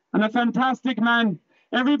citizen and a fantastic man.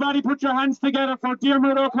 Everybody put your hands together for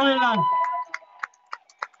Diarmuid O'Coyle.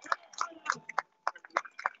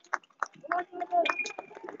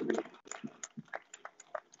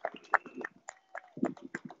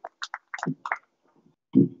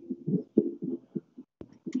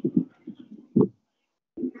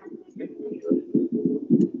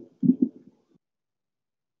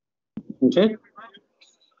 Okay.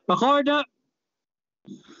 Accorda,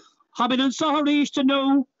 Habin Saharish to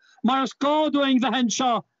know Mars go doing the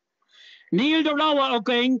henshaw. Neil the Rawa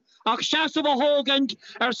again, Akshasava Hogand,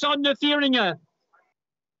 our son the Fearinga.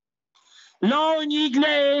 Law and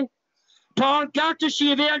Yigley, Tor Garta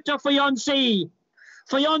Shivelta Fiancé,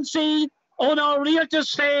 on our realtor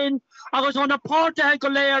Spain, I was on a porta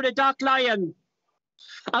Hegolair the Dock Lion.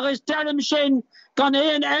 I was Derrim Shin, gone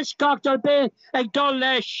in Eshcoctor Bay, Egdol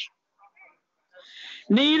Lesh.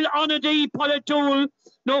 Neil Onady Politool,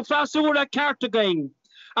 no Fasura Cartagang.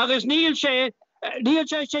 Agus Neil Shay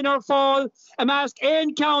Shin or fall, a mask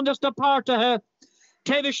ein count as the part of her.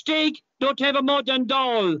 Teve Stig, don't have a mud and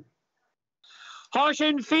doll.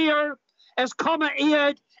 Harshin fear, as comma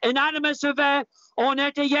eared, inanimous of a, on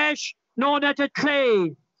at a yesh, no at a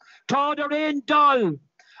clay. Todder in dull,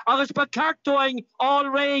 agus becartoing all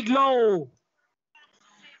rag low.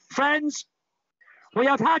 Friends, we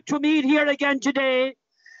have had to meet here again today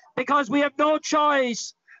because we have no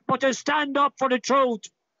choice but to stand up for the truth.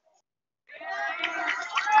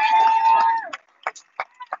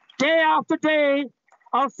 Day after day,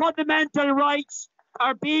 our fundamental rights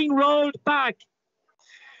are being rolled back.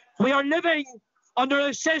 We are living under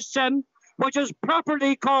a system which is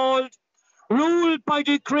properly called rule by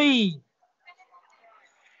decree.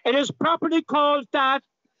 It is properly called that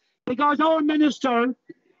because our minister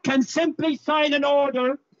can simply sign an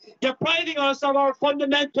order depriving us of our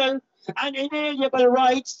fundamental and inalienable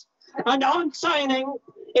rights, and on signing,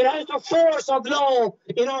 it has the force of law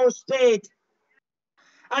in our state.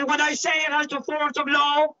 And when I say it has the force of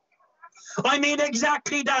law, I mean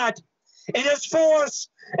exactly that. It is force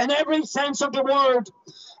in every sense of the word.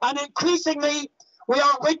 And increasingly, we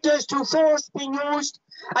are witness to force being used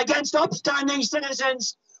against upstanding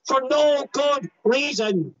citizens for no good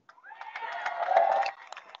reason.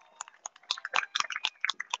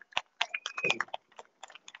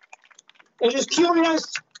 It is curious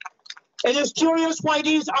why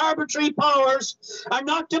these arbitrary powers are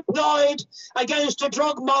not deployed against the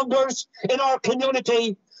drug mongers in our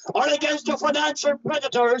community or against the financial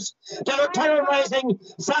predators that are terrorizing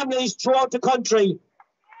families throughout the country.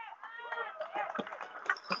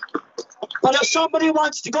 But if somebody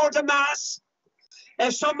wants to go to mass,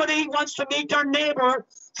 if somebody wants to meet their neighbour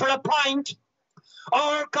for a pint,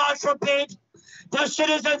 or God forbid, the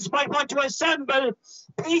citizens might want to assemble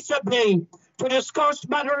peaceably to discuss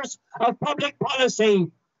matters of public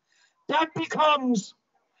policy, that becomes,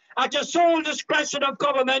 at the sole discretion of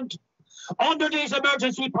government, under these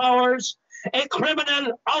emergency powers, a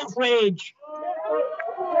criminal outrage.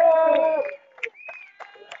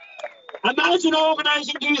 Imagine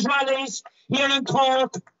organising these rallies here in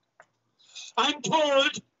Cork. I'm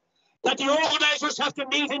told that the organisers have to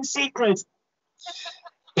meet in secret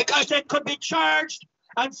because they could be charged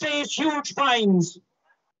and face huge fines.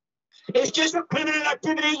 Is this a criminal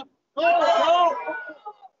activity? No.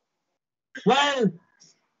 Well,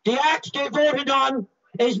 the act they voted on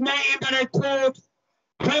is named, and I quote,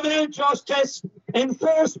 criminal justice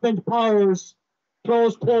enforcement powers,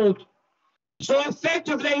 close quote. So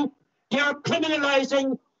effectively, they are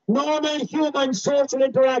criminalising normal human social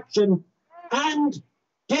interaction, and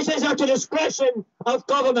this is at the discretion of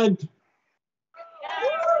government.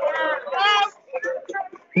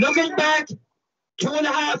 Looking back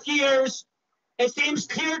 2.5 years, it seems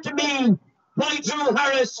clear to me why Drew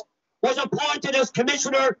Harris was appointed as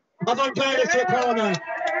Commissioner of Alternative Economy.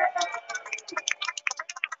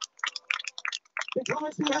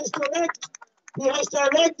 Because he has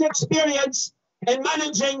direct experience in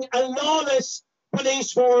managing a lawless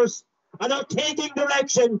police force and of taking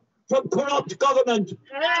direction from corrupt government.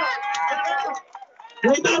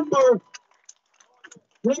 Remember,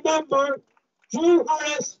 Drew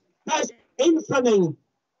Harris has infamy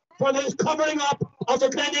for his covering up of the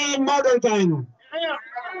Gleneen murder gang.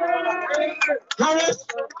 Harris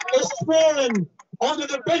is sworn under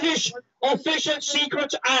the British Official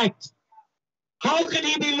Secrets Act. How can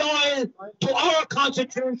he be loyal to our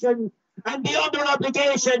constitution and be under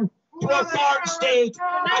obligation to a foreign state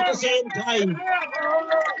at the same time?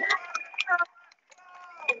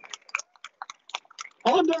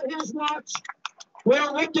 Under his watch,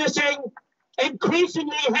 we're witnessing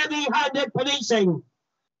increasingly heavy-handed policing.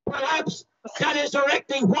 Perhaps that is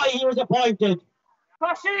directly why he was appointed.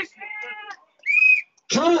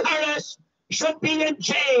 Drew Harris should be in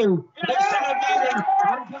jail instead of leading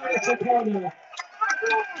Anna Kavanagh.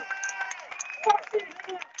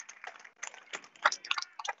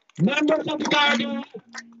 Members of the Gardaí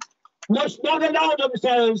must not allow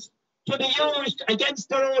themselves to be used against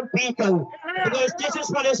their own people, because this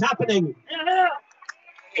is what is happening.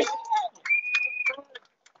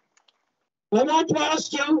 I want to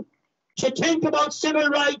ask you to think about civil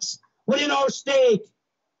rights within our state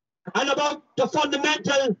and about our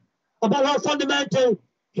fundamental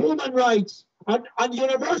human rights and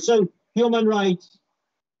universal human rights.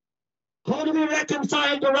 How do we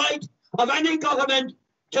reconcile the right of any government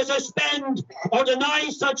to suspend or deny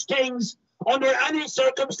such things under any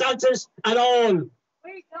circumstances at all?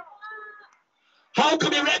 How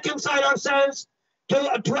can we reconcile ourselves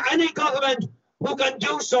to any government who can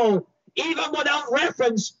do so, even without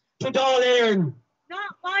reference to Donal?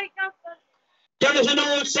 There is an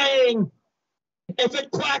old saying, if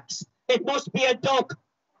it quacks, it must be a duck.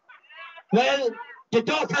 Well, the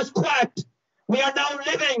duck has quacked. We are now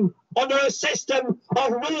living under a system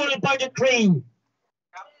of rule by decree.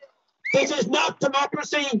 This is not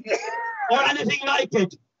democracy or anything like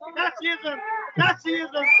it. Nazism.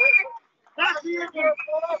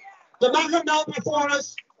 The matter now before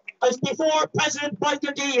us is before President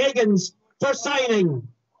Michael D. Higgins for signing.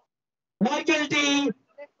 Michael D.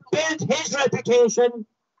 built his reputation,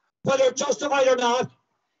 whether justified or not,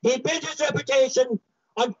 he built his reputation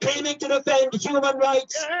on claiming to defend human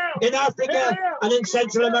rights in Africa and in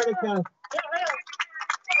Central America.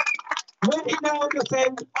 Will he now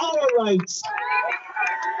defend our rights?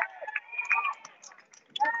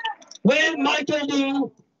 Will Michael Lee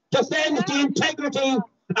defend the integrity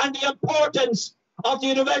and the importance of the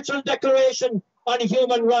Universal Declaration on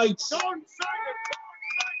Human Rights?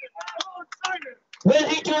 Will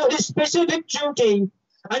he do his specific duty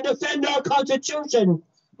and defend our Constitution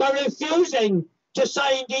by refusing to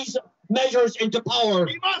sign these measures into power?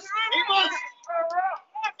 He must! He must!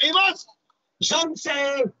 He must! Some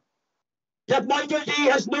say that Michael Lee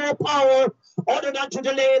has no power other than to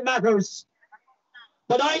delay matters.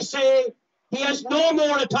 But I say he has no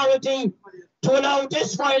more authority to allow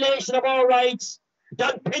this violation of our rights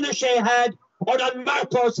than Pinochet had or than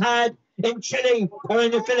Marcos had in Chile or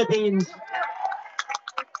in the Philippines.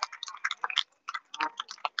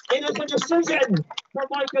 It is a decision for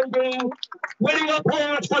Michael Lee. Will he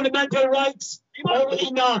uphold fundamental rights or will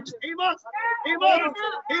he not? He must! He must!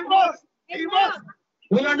 He must! He must!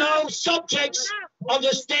 We are now subjects of the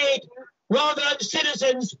state rather than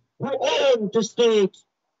citizens who own the state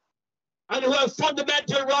and who have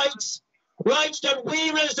fundamental rights, rights that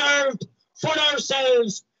we reserved for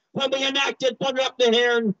ourselves when we enacted Butter Up the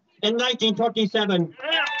Hearn in 1937.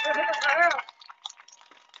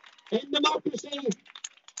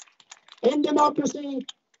 In democracy,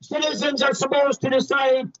 citizens are supposed to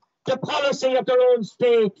decide the policy of their own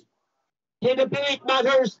state. They debate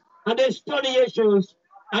matters and they study issues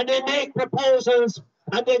and they make proposals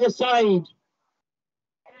and they decide.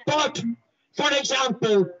 But, for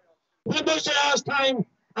example, when was the last time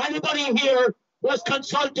anybody here was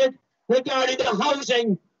consulted regarding the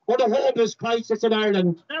housing or the homeless crisis in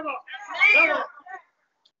Ireland? Never! Never!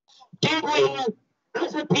 Did we,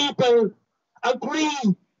 as a people, agree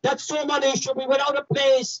that somebody should be without a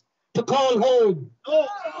place to call home? No!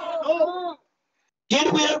 No!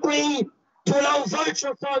 Did we agree to allow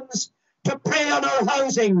voucher funds to prey on our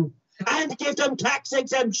housing and give them tax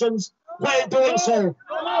exemptions while doing so?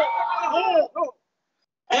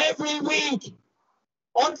 Every week,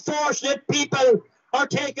 unfortunate people are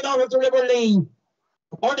taken out of the River Lee,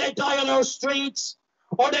 or they die on our streets,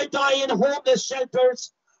 or they die in homeless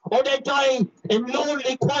shelters, or they die in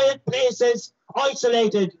lonely, quiet places,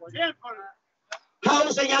 isolated.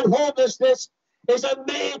 Housing and homelessness is a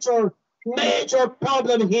major, major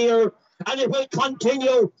problem here, and it will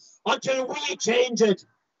continue until we change it.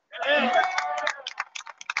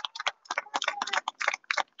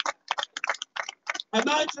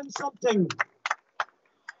 Imagine something.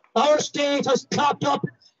 Our state has topped up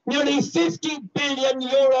nearly 50 billion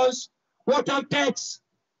euros worth of debts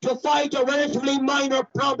to fight a relatively minor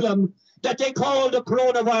problem that they call the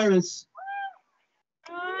coronavirus.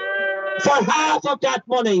 For half of that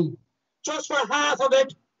money, just for half of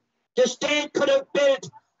it, the state could have built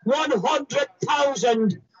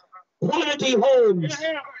 100,000 quality homes.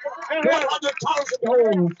 100,000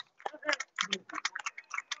 homes.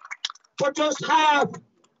 For just half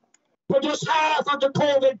of the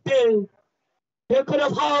COVID bill, they could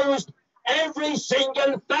have housed every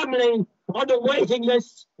single family on the waiting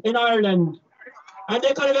list in Ireland. And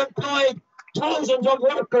they could have employed thousands of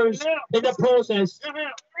workers in the process.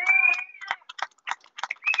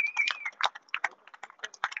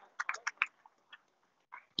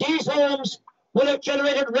 These homes will have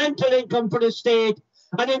generated rental income for the state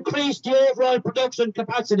and increased the overall production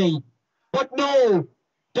capacity. But no,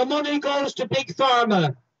 the money goes to Big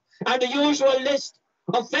Pharma and the usual list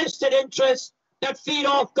of vested interests that feed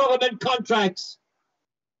off government contracts.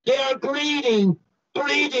 They are greedy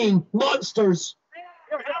monsters.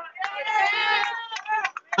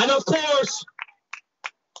 And of course,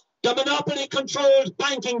 the monopoly-controlled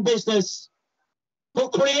banking business, who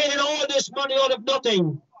created all this money out of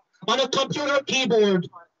nothing on a computer keyboard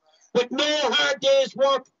with no hard day's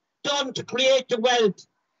work done to create the wealth.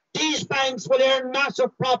 These banks will earn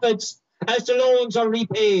massive profits as the loans are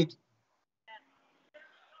repaid.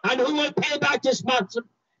 And who will pay back this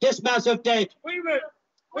massive debt? We will.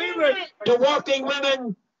 We will. The working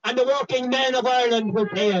women and the working men of Ireland will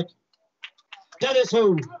pay it. That is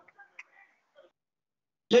who.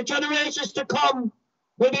 The generations to come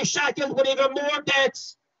will be shackled with even more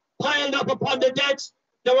debts piled up upon the debts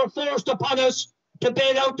that were forced upon us to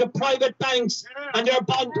bail out the private banks and their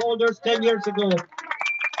bondholders 10 years ago.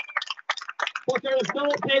 But there is no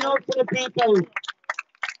bailout for the people.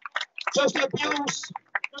 Just abuse,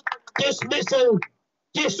 dismissal,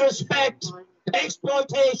 disrespect,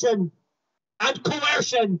 exploitation, and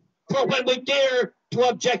coercion for when we dare to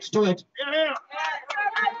object to it.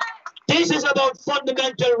 This is about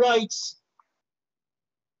fundamental rights.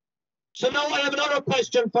 So now I have another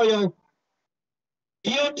question for you.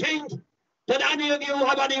 Do you think that any of you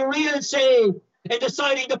have any real say in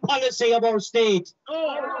deciding the policy of our state?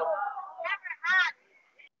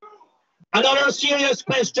 Another serious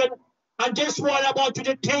question, and this one I want you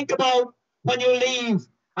to think about when you leave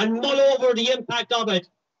and mull over the impact of it.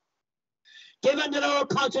 Given that our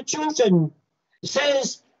Constitution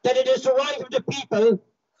says that it is the right of the people,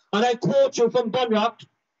 and I quote you from Bunrock,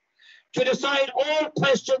 to decide all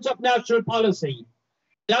questions of national policy.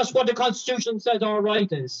 That's what the Constitution says our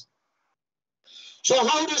right is. So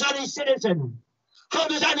how does any citizen, how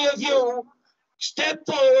does any of you step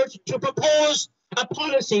forward to propose a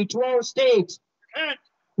policy to our state?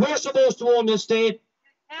 We're supposed to own this state.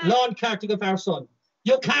 Lord Carting of our son.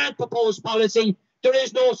 You can't propose policy. There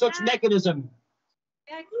is no such mechanism.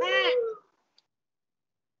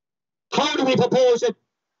 How do we propose it?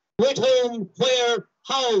 With whom? Where?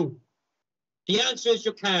 How? The answer is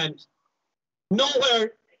you can't.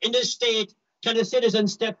 Nowhere in this state can a citizen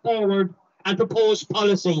step forward and propose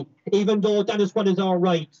policy, even though that is what is our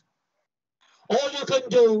right. All you can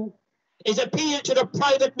do is appeal to the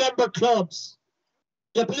private member clubs,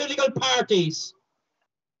 the political parties.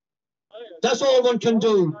 That's all one can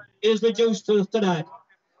do, is reduced to that.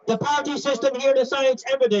 The party system here decides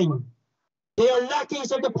everything. They are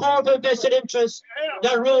lackeys of the powerful vested interests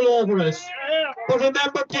that rule over us. But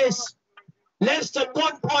remember this, less than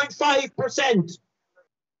 1.5%,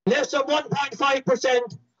 less than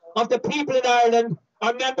 1.5% of the people in Ireland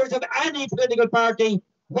are members of any political party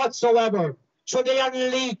whatsoever. So they are an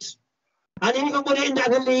elite. And even within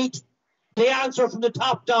that elite, they answer from the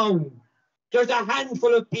top down. There's a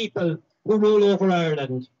handful of people who rule over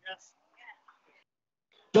Ireland.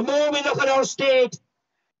 The more we look at our state,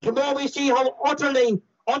 the more we see how utterly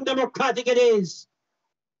undemocratic it is.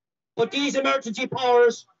 But these emergency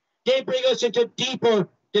powers, they bring us into deeper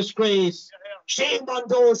disgrace. Shame on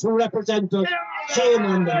those who represent us. Shame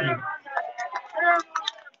on them.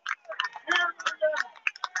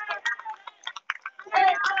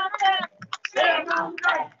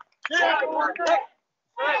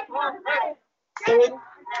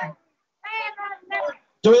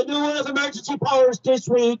 The renewal of emergency powers this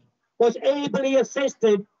week was ably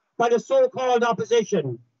assisted by the so-called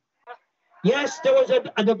opposition. Yes, there was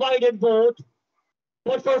a divided vote,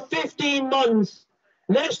 but for 15 months,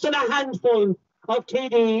 less than a handful of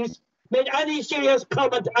TDs made any serious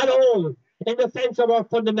comment at all in defence of our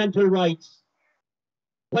fundamental rights.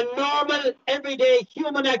 When normal, everyday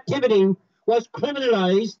human activity was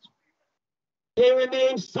criminalised, they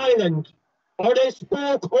remained silent, or they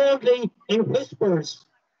spoke only in whispers,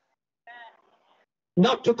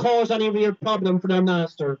 not to cause any real problem for their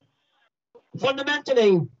master.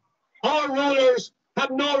 Fundamentally, our rulers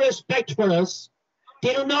have no respect for us.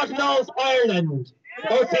 They do not love Ireland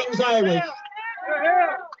or things Irish.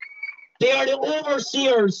 They are the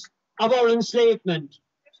overseers of our enslavement.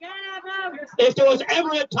 If there was ever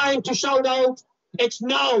a time to shout out, it's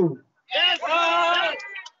now.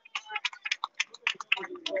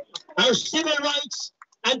 Our civil rights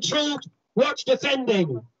and truth worth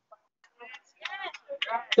defending.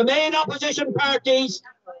 The main opposition parties,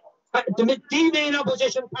 the main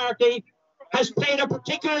opposition party has played a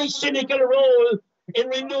particularly cynical role in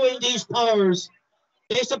renewing these powers.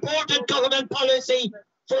 They supported government policy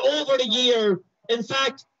for over a year. In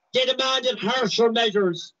fact, they demanded harsher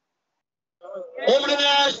measures. Over the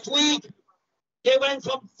last week, they went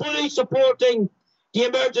from fully supporting the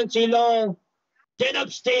emergency law, then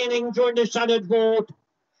abstaining during the Senate vote,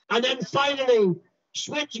 and then finally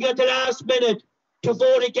switching at the last minute to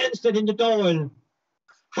vote against it in the Donal.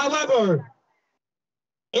 However,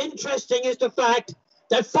 interesting is the fact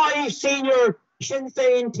that 5 senior Sinn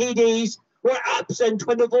Féin TDs were absent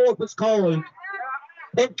when the vote was called,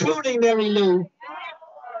 including Mary Lou.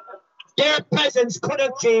 Their presence could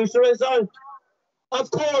have changed the result.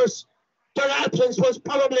 Of course, their absence was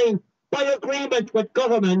probably by agreement with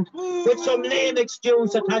government, with some lame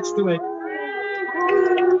excuse attached to it.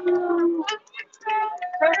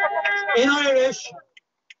 In Irish,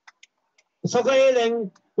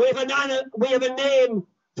 surveilling, we have a name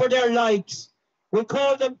for their likes. We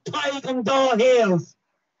call them Tig and Daw Hales.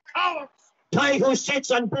 Tig who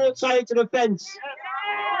sits on both sides of the fence.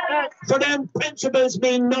 For them, principles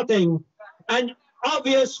mean nothing. And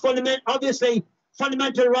obviously,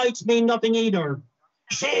 fundamental rights mean nothing either.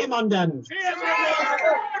 Shame on them.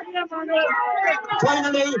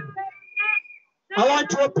 Finally, I want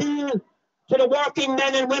to appeal to the working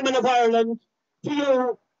men and women of Ireland, to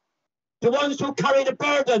you, the ones who carry the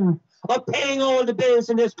burden of paying all the bills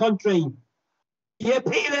in this country. The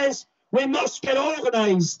appeal is, We must get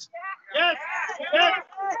organised. Yes. Yes.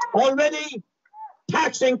 Already,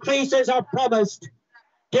 tax increases are promised.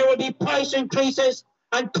 There will be price increases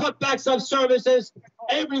and cutbacks of services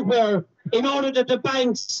everywhere in order that the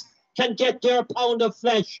banks can get their pound of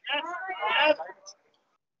flesh. Yes.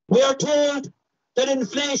 We are told that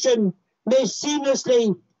inflation may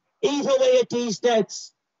seamlessly eat away at these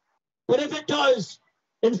debts. But if it does,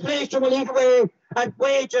 inflation will eat away at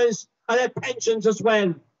wages and at pensions as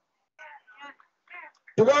well.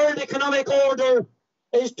 The World Economic Order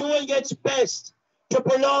is doing its best to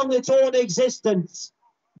prolong its own existence.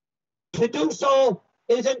 To do so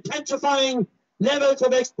is intensifying levels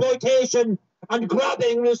of exploitation and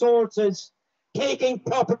grabbing resources, taking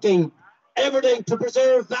property, everything to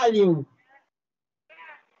preserve value.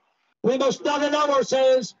 We must not allow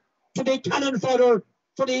ourselves to be cannon fodder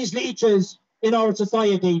for these leeches in our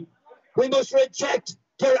society. We must reject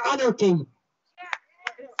their anarchy.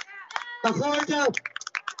 The Horda,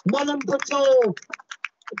 Mullen Patrol,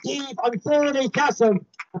 Deep and Forley Castle,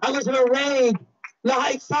 agus an raid, le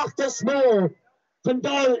haig fachtas mór,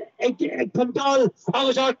 Condol,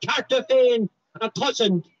 agus our Carta féin, a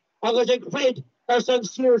cousin, agus an cred san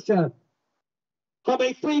Saoirse. Come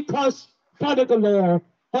a free cross, Fadagalore,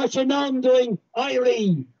 has she non doing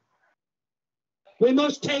Irie. We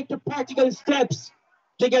must take the practical steps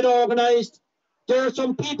to get organised. There are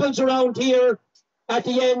some peoples around here. At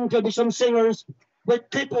the end, there'll be some singers with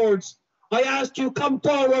clipboards. I asked you, come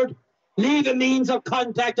forward, leave a means of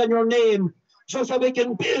contact and your name, so we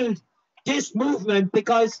can build this movement,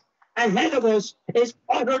 because ahead of us is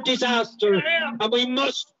utter disaster, and we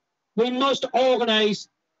must organise.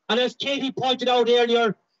 And as Katie pointed out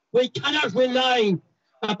earlier, we cannot rely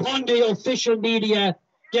upon the official media.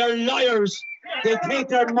 They're liars. They take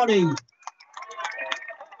their money.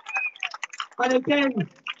 And again,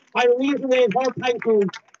 I reiterate our thank you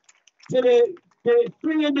to the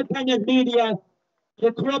free independent media,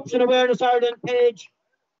 the Corruption Awareness Ireland page,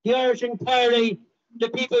 the Irish Inquiry, the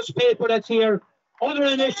People's Paper that's here, other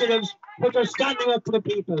initiatives which are standing up for the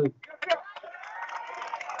people.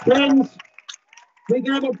 Friends, we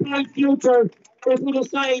can have a bright future if we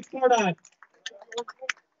decide for that.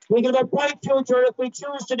 We can have a bright future if we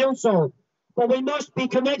choose to do so. But we must be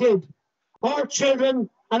committed. Our children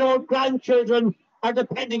and our grandchildren are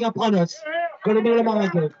depending upon us. Going to be a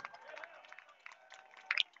moment.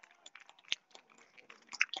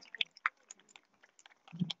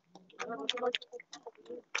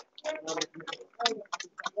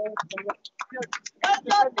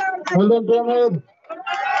 Well done, Donal.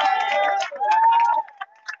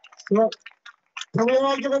 So, can we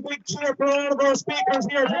all give a big cheer for all of our speakers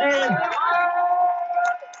here today?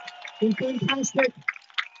 It's fantastic.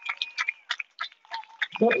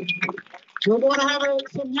 So, we're going to have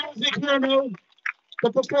some music here now.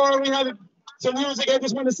 But before we have some music, I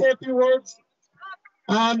just want to say a few words.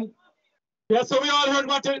 Yeah, so we all heard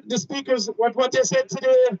what the speakers, what they said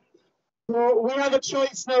today. So we have a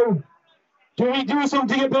choice now. Do we do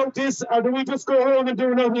something about this, or do we just go home and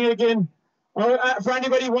do nothing again? Or for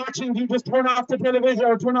anybody watching, do you just turn off the television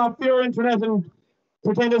or turn off your internet and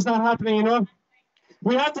pretend it's not happening, you know?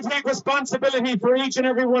 We have to take responsibility for each and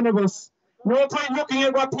every one of us. No point looking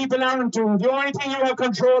at what people aren't doing. The only thing you have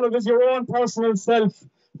control of is your own personal self.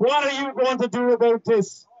 What are you going to do about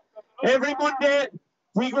this? Every Monday,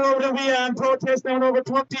 we go over and protest down over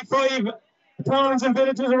 25 towns and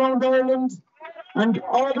villages around Ireland. And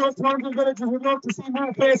all those towns and villages would love to see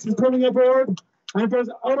new faces coming aboard. And if there's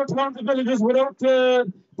other towns and villages without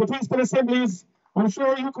the peaceful assemblies, I'm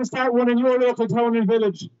sure you can start one in your local town and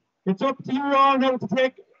village. It's up to you all now to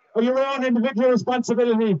take your own individual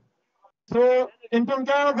responsibility. So in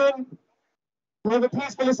Dungarvan, we have a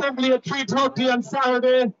peaceful assembly at 3:30 on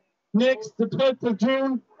Saturday, next, the 12th of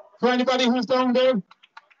June, for anybody who's down there.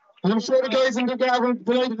 And I'm sure the guys in Dungarvan are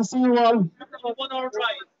delighted to see you all. 1 hour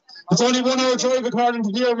drive. It's only 1 hour drive according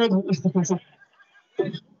to the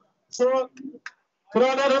So, but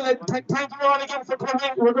all that, thank you all again for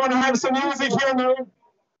coming. We're going to have some music here now.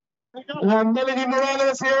 Melody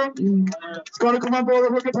Morales here. It's going to come on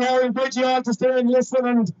board with her guitar. I invite you all to stay and listen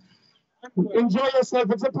and enjoy yourself.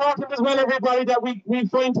 It's important as well, everybody, that we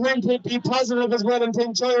find time to be positive as well and to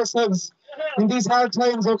enjoy ourselves in these hard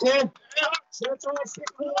times, okay? So let's all stick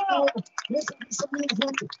around, listen to some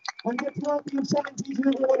music, and get to know the insanity to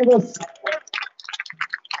every one of us.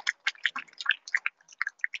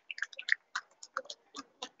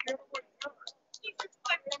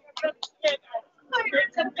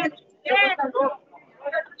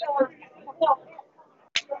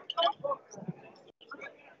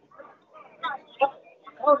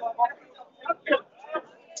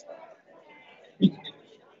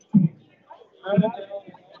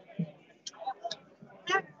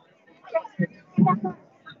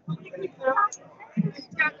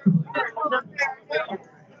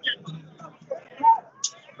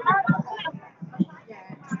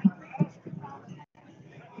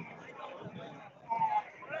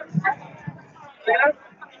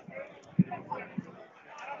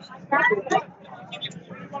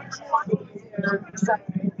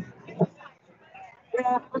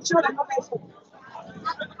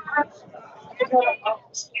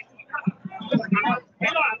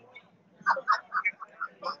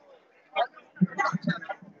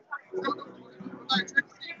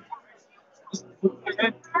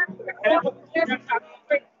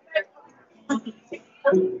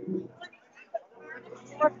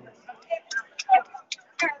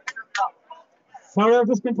 Sorry, I've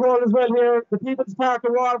just been told as well here, the People's Park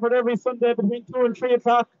of Waterford every Sunday between 2 and 3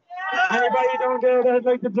 o'clock. Anybody down there that'd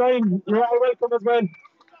like to join, you're all welcome as well.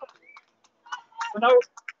 So now,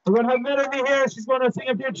 we're going to have Melanie here, she's going to sing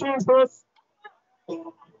a few tunes for us.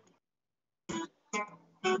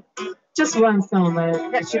 Just one song,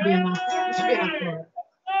 that should be enough. That should be enough.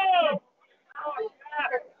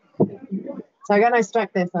 So I got nice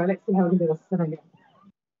track there, so let's see how we can do this.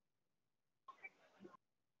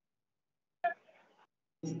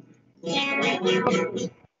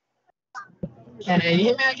 Can you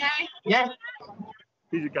hear me okay? Yeah.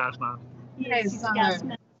 He's a gas man. Yes, he's a gas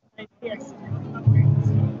man. Yes.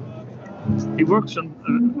 He works on,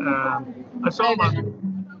 I saw him on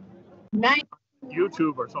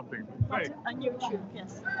YouTube or something. Right. On YouTube,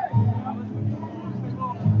 yes.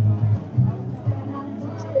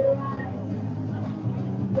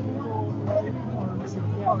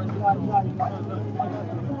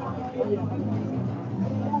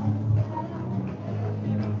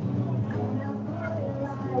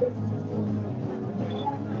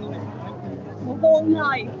 All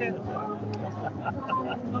night.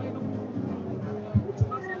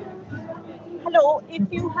 Hello, if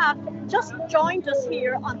you have just joined us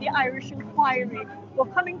here on the Irish Inquiry, we're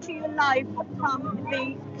coming to you live from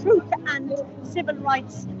the Truth and Civil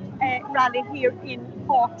Rights rally here in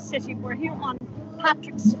Cork City. We're here on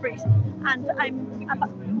Patrick Street, and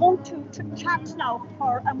I'm going to chat now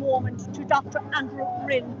for a moment to Dr. Andrew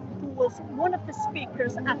Rinn, who was one of the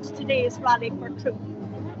speakers at today's rally for Truth.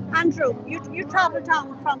 Andrew, you travelled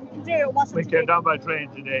down from Kildare, wasn't it? We came down by train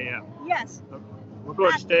today, yeah. Yes. We're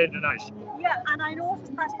going to stay tonight. Yeah, and I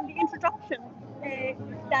noticed that in the introduction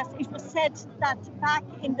that it was said that back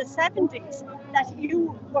in the 70s that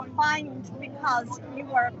you were fined because you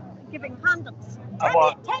were giving condoms.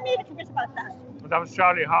 Tell me a little bit about that. Well, that was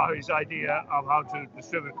Charlie Haughey's idea of how to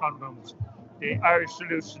distribute condoms, the Irish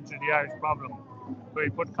solution to the Irish problem, where he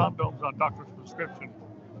put condoms on doctors' prescription.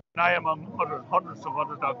 And I, among hundreds of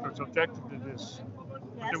other doctors, objected to this.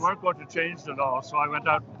 Yes. They weren't going to change the law, so I went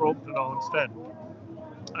out and broke the law instead.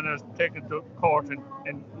 And I was taken to court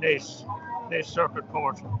in Nace Circuit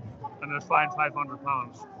Court, and I was fined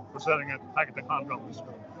 £500 for selling a packet of condoms.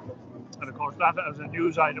 And of course, that as a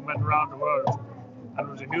news item went around the world, and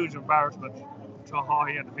it was a huge embarrassment to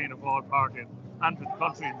Haughey and the Fianna Fáil party, and to the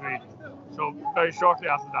country indeed. So very shortly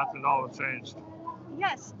after that, the law was changed.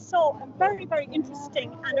 Yes, so very, very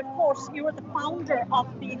interesting. And of course, you were the founder of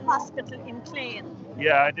the hospital in Clane.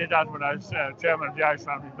 Yeah, I did that when I was chairman of the Irish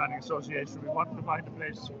Family Planning Association. We wanted to find a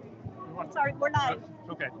place. Sorry, we're live.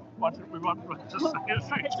 Okay. Just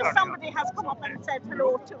somebody has come up and said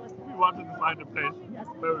hello to us. We wanted to find a place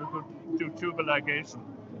where we could do tubal ligation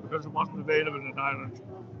because it wasn't available in Ireland.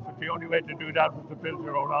 But the only way to do that was to build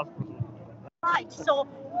your own hospital. Right, so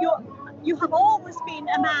you have always been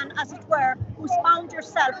a man, as it were, who's found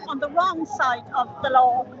yourself on the wrong side of the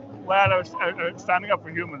law. Well, I was standing up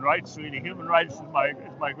for human rights, really. Human rights is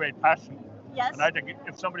my great passion. Yes. And I think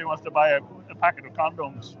if somebody wants to buy a packet of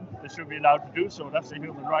condoms, they should be allowed to do so. That's a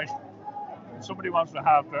human right. If somebody wants to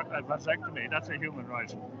have a vasectomy, that's a human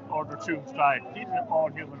right. Or their tubes tied. These are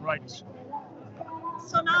all human rights.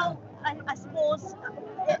 So now, I suppose,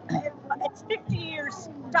 it's 50 years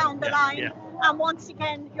down the line, and once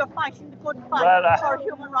again, you're fighting the good fight for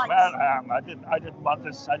human rights. Well, I didn't want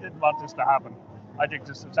this to happen. I think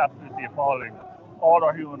this is absolutely appalling. All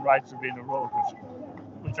our human rights have been eroded,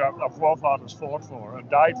 which our forefathers fought for and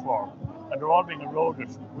died for, and they're all being eroded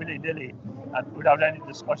willy-nilly and without any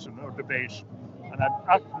discussion or debate. And I'm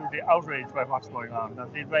absolutely outraged by what's going on.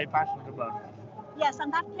 I've been very passionate about it. Yes,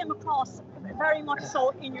 and that came across very much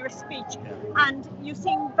so in your speech. And you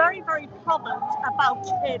seem very, very troubled about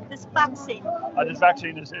this vaccine. This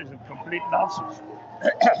vaccine is a complete nonsense.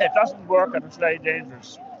 It doesn't work and it's very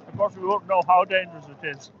dangerous. Of course, we won't know how dangerous it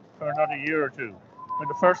is for another year or two. When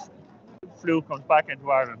the first flu comes back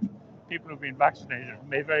into Ireland, people who've been vaccinated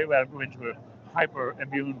may very well go into a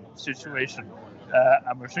hyper-immune situation.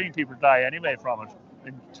 And we're seeing people die anyway from it.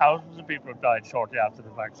 And thousands of people have died shortly after the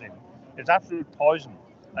vaccine. It's absolute poison,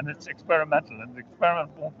 and it's experimental, and the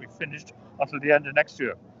experiment won't be finished until the end of next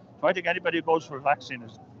year. So I think anybody who goes for a vaccine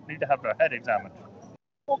need to have their head examined.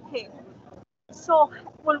 Okay. So,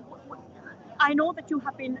 well, I know that you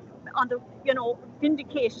have been on the,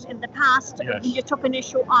 vindicated in the past. Yes. You took an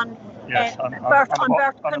issue on Yes, birth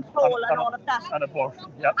control and all of that. And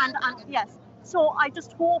abortion, yeah. And yes. So I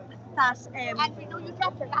just hope that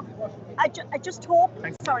I just hope.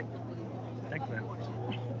 Sorry. Thank you very much.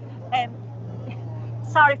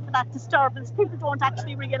 Sorry for that disturbance. People don't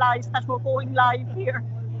actually realise that we're going live here.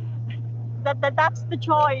 That's the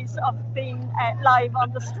joys of being live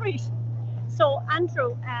on the street. So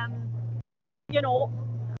Andrew,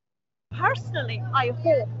 personally, I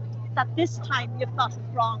hope that this time you've got it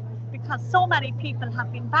wrong, because so many people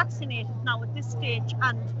have been vaccinated now at this stage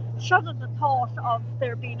and shudder the thought of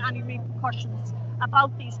there being any repercussions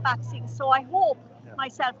about these vaccines. So I hope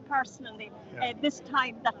myself personally this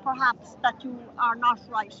time that perhaps that you are not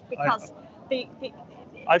right, because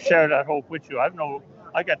I share that hope with you.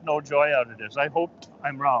 I get no joy out of this. I hope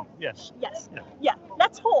I'm wrong. Yes. Yes. Yeah.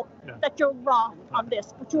 Let's hope that you're wrong on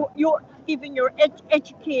this. But you're even you're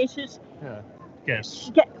educated. Yeah.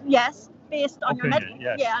 Yes. Yes. Based on opinion,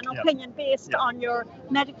 your opinion based on your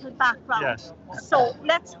medical background. Yes. So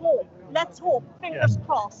let's hope, fingers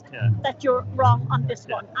crossed, that you're wrong on this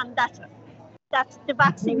one, and that the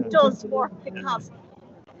vaccine does work, because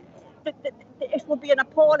it would be an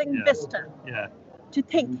appalling vista to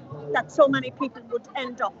think that so many people would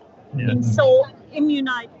end up in so immune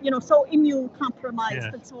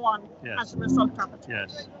compromised and so on as a result of it.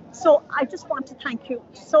 Yes. So I just want to thank you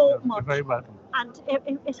so much. You're very welcome. And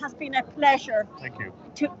it has been a pleasure. Thank you.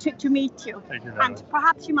 To meet you. Thank you. And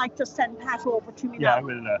perhaps you might just send Pat over to me now. I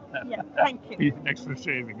will. Thank you. Extra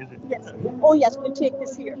shaving, is it? Yes. Oh yes, we'll take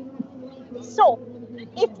this here. So,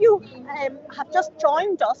 if you have just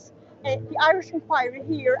joined us, the Irish Inquiry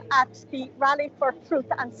here at the Rally for Truth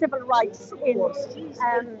and Civil Rights in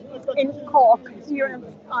Cork, here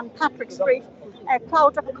on Patrick Street, a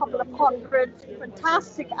crowd of a couple of hundred,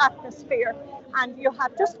 fantastic atmosphere, and you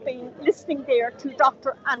have just been listening there to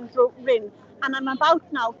Dr. Andrew Rinn, and I'm about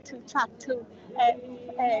now to chat to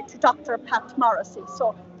Dr. Pat Morrissey.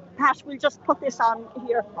 So, Pat, we'll just put this on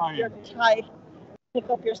here. You'll try pick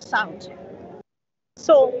up your sound.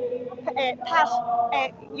 So, Pat,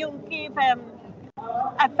 you gave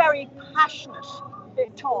a very passionate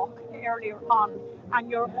talk earlier on, and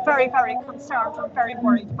you're very, very concerned and very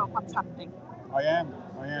worried about what's happening. I am.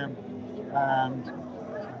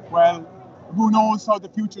 Well, who knows how the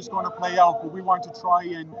future is going to play out, but we want to try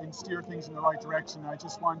and steer things in the right direction. I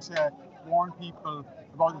just want to warn people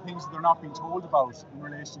about the things that they're not being told about in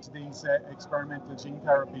relation to these experimental gene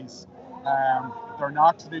therapies. They're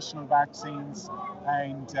not traditional vaccines,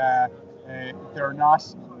 and they're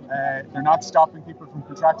not stopping people from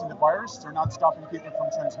contracting the virus. They're not stopping people from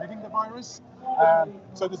transmitting the virus.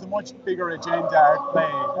 So there's a much bigger agenda at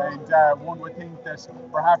play, and one would think that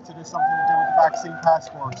perhaps it has something to do with the vaccine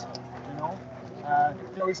passport.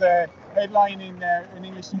 There was a headline in an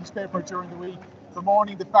English newspaper during the week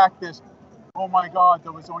bemoaning the fact that, oh my God,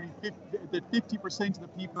 there was only 50% of the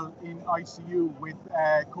people in ICU with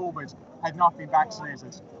COVID had not been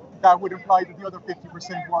vaccinated. That would imply that the other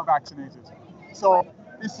 50% were vaccinated. So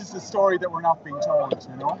this is the story that we're not being told,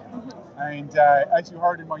 And as you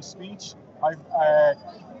heard in my speech, I've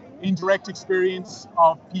indirect experience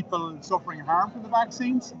of people suffering harm from the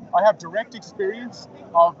vaccines. I have direct experience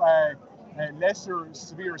of lesser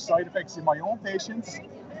severe side effects in my own patients,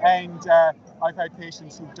 and I've had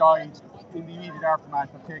patients who died in the immediate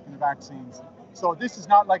aftermath of taking the vaccines. So this is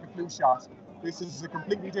not like a flu shot. This is a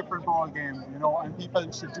completely different ball game, and people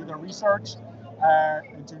should do their research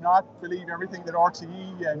and do not believe everything that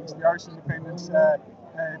RTE and the Irish Independent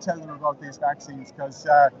tell them about these vaccines, because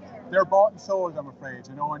they're bought and sold, I'm afraid,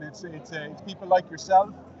 and it's people like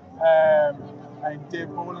yourself and Dave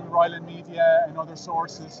Boland, Ryland Media and other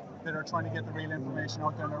sources that are trying to get the real information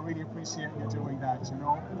out there, and I really appreciate you doing that,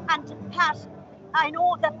 And Pat, I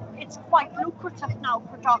know that it's quite lucrative now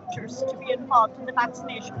for doctors to be involved in the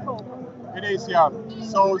vaccination program. It is, yeah.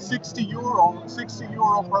 So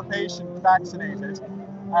 €60 per patient vaccinated.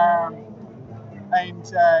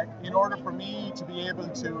 And in order for me to be able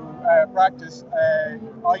to practice,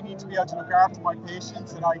 I need to be able to look after my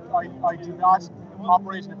patients, and I do not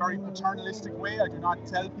operate in a very paternalistic way. I do not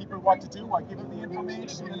tell people what to do. I give them the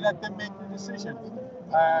information and let them make the decision.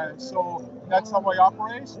 So that's how I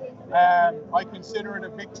operate. I consider it a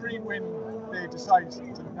victory when they decide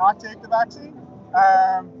to not take the vaccine,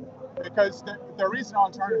 because there is an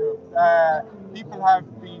alternative. People have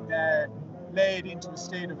been led into a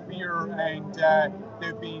state of fear, and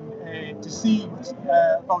they've been deceived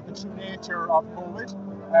about the true nature of COVID.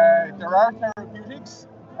 There are therapeutics.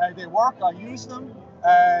 They work. I use them.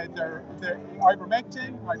 They're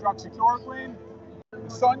ivermectin, hydroxychloroquine,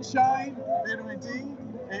 sunshine, vitamin D.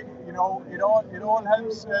 you know, it all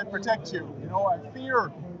helps protect you. You know, and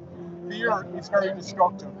fear is very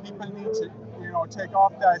destructive. People need to, you know, take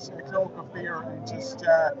off that cloak of fear and just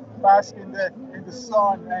bask in the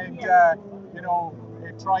sun and you know,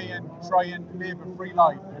 try and live a free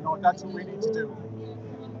life. You know, that's what we need to do.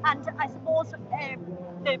 And I suppose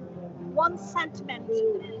the one sentiment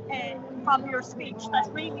from your speech that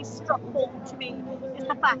really struck home to me is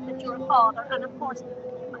the fact that you're a father. And of course,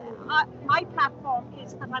 my platform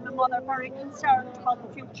is that I'm a mother very concerned about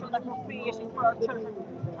the future that we're creating for our children.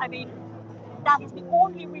 I mean, that is the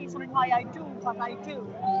only reason why I do what I do.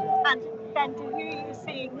 And then to hear you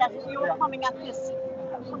saying that you're coming at this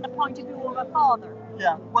from the point of view of a father.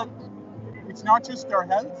 Yeah, well, it's not just their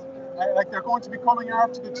health. Like they're going to be coming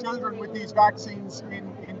after the children with these vaccines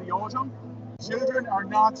in the autumn. Children are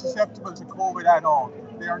not susceptible to COVID at all.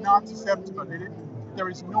 They are not susceptible. There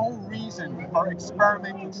is no reason for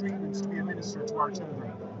experimental treatments to be administered to our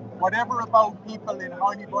children. Whatever about people in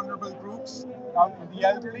highly vulnerable groups, the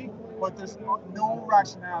elderly, but there's no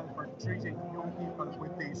rationale for treating young people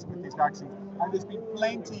with these vaccines. And there's been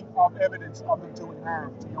plenty of evidence of them doing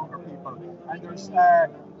harm to younger people. And there's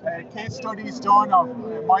case studies done of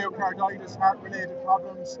myocarditis, heart-related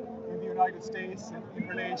problems in the United States in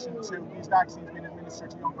relation to these vaccines being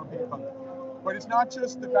administered to younger people. But it's not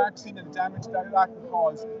just the vaccine and the damage that can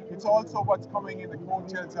cause, it's also what's coming in the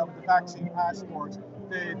coattails of the vaccine passport,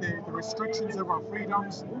 the restrictions of our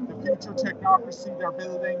freedoms, the future technocracy they're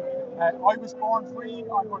building. I was born free,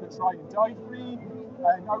 I'm going to try and die free,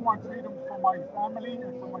 and I want freedom for my family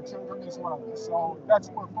and for my children as well. So that's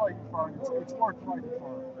what we're fighting for, and it's worth fighting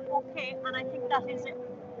for. Okay, and I think that is,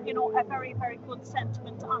 you know, a very, very good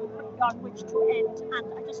sentiment on which to end.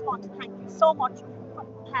 And I just want to thank you so much,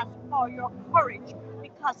 Pat, for your courage,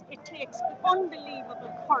 because it takes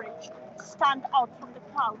unbelievable courage to stand out from the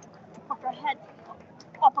crowd, to put your head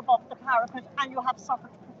up above the parapet, and you have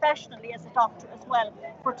suffered professionally as a doctor as well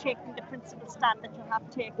for taking the principled stand that you have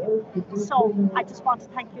taken. So I just want to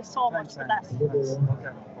thank you so much for that.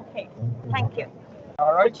 Okay, thank you.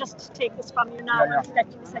 All right. We'll just take this from you now and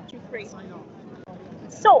set you free.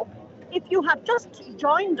 So, if you have just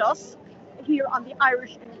joined us here on the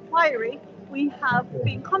Irish Inquiry, we have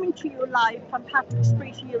been coming to you live from Patrick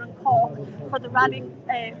Street here in Cork for the Rally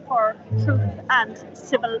for Truth and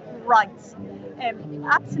Civil Rights.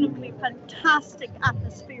 Absolutely fantastic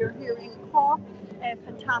atmosphere here in Cork,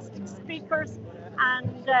 fantastic speakers,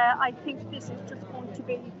 and I think this is just going to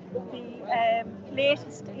be the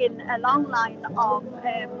latest in a long line of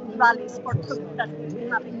rallies for truth that we'll be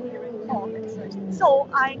having here in Cork. So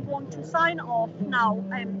I'm going to sign off now.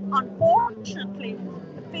 Unfortunately,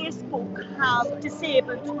 Facebook have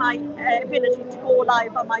disabled my ability to go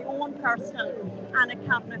live on my own personal Anna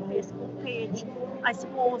Kavanagh Facebook page. I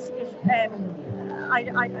suppose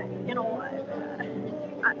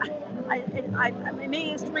I'm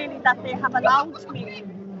amazed really that they have allowed me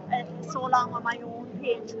so long on my own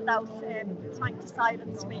page without trying to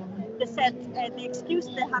silence me. They said the excuse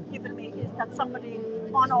they have given me is that somebody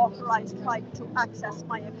unauthorized tried to access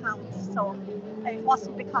my account, so it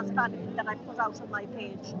wasn't because of anything that I put out on my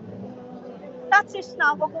page. That's it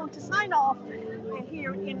now. We're going to sign off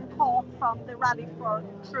here in Cork from the Rally for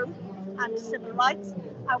Truth and Civil Rights.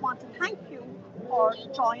 I want to thank you for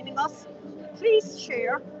joining us. Please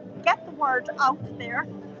share, get the word out there,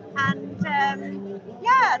 and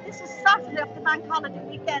this is Saturday of the bank holiday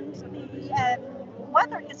weekend. The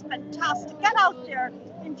weather is fantastic. Get out there,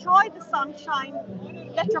 enjoy the sunshine,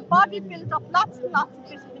 get your body built up, lots and lots of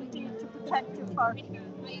vitamin D to protect you for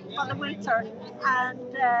the winter.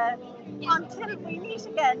 And until we meet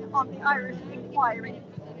again on the Irish Inquiry,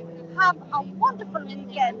 have a wonderful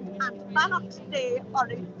weekend and Bannock Day or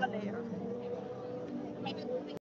Galéir.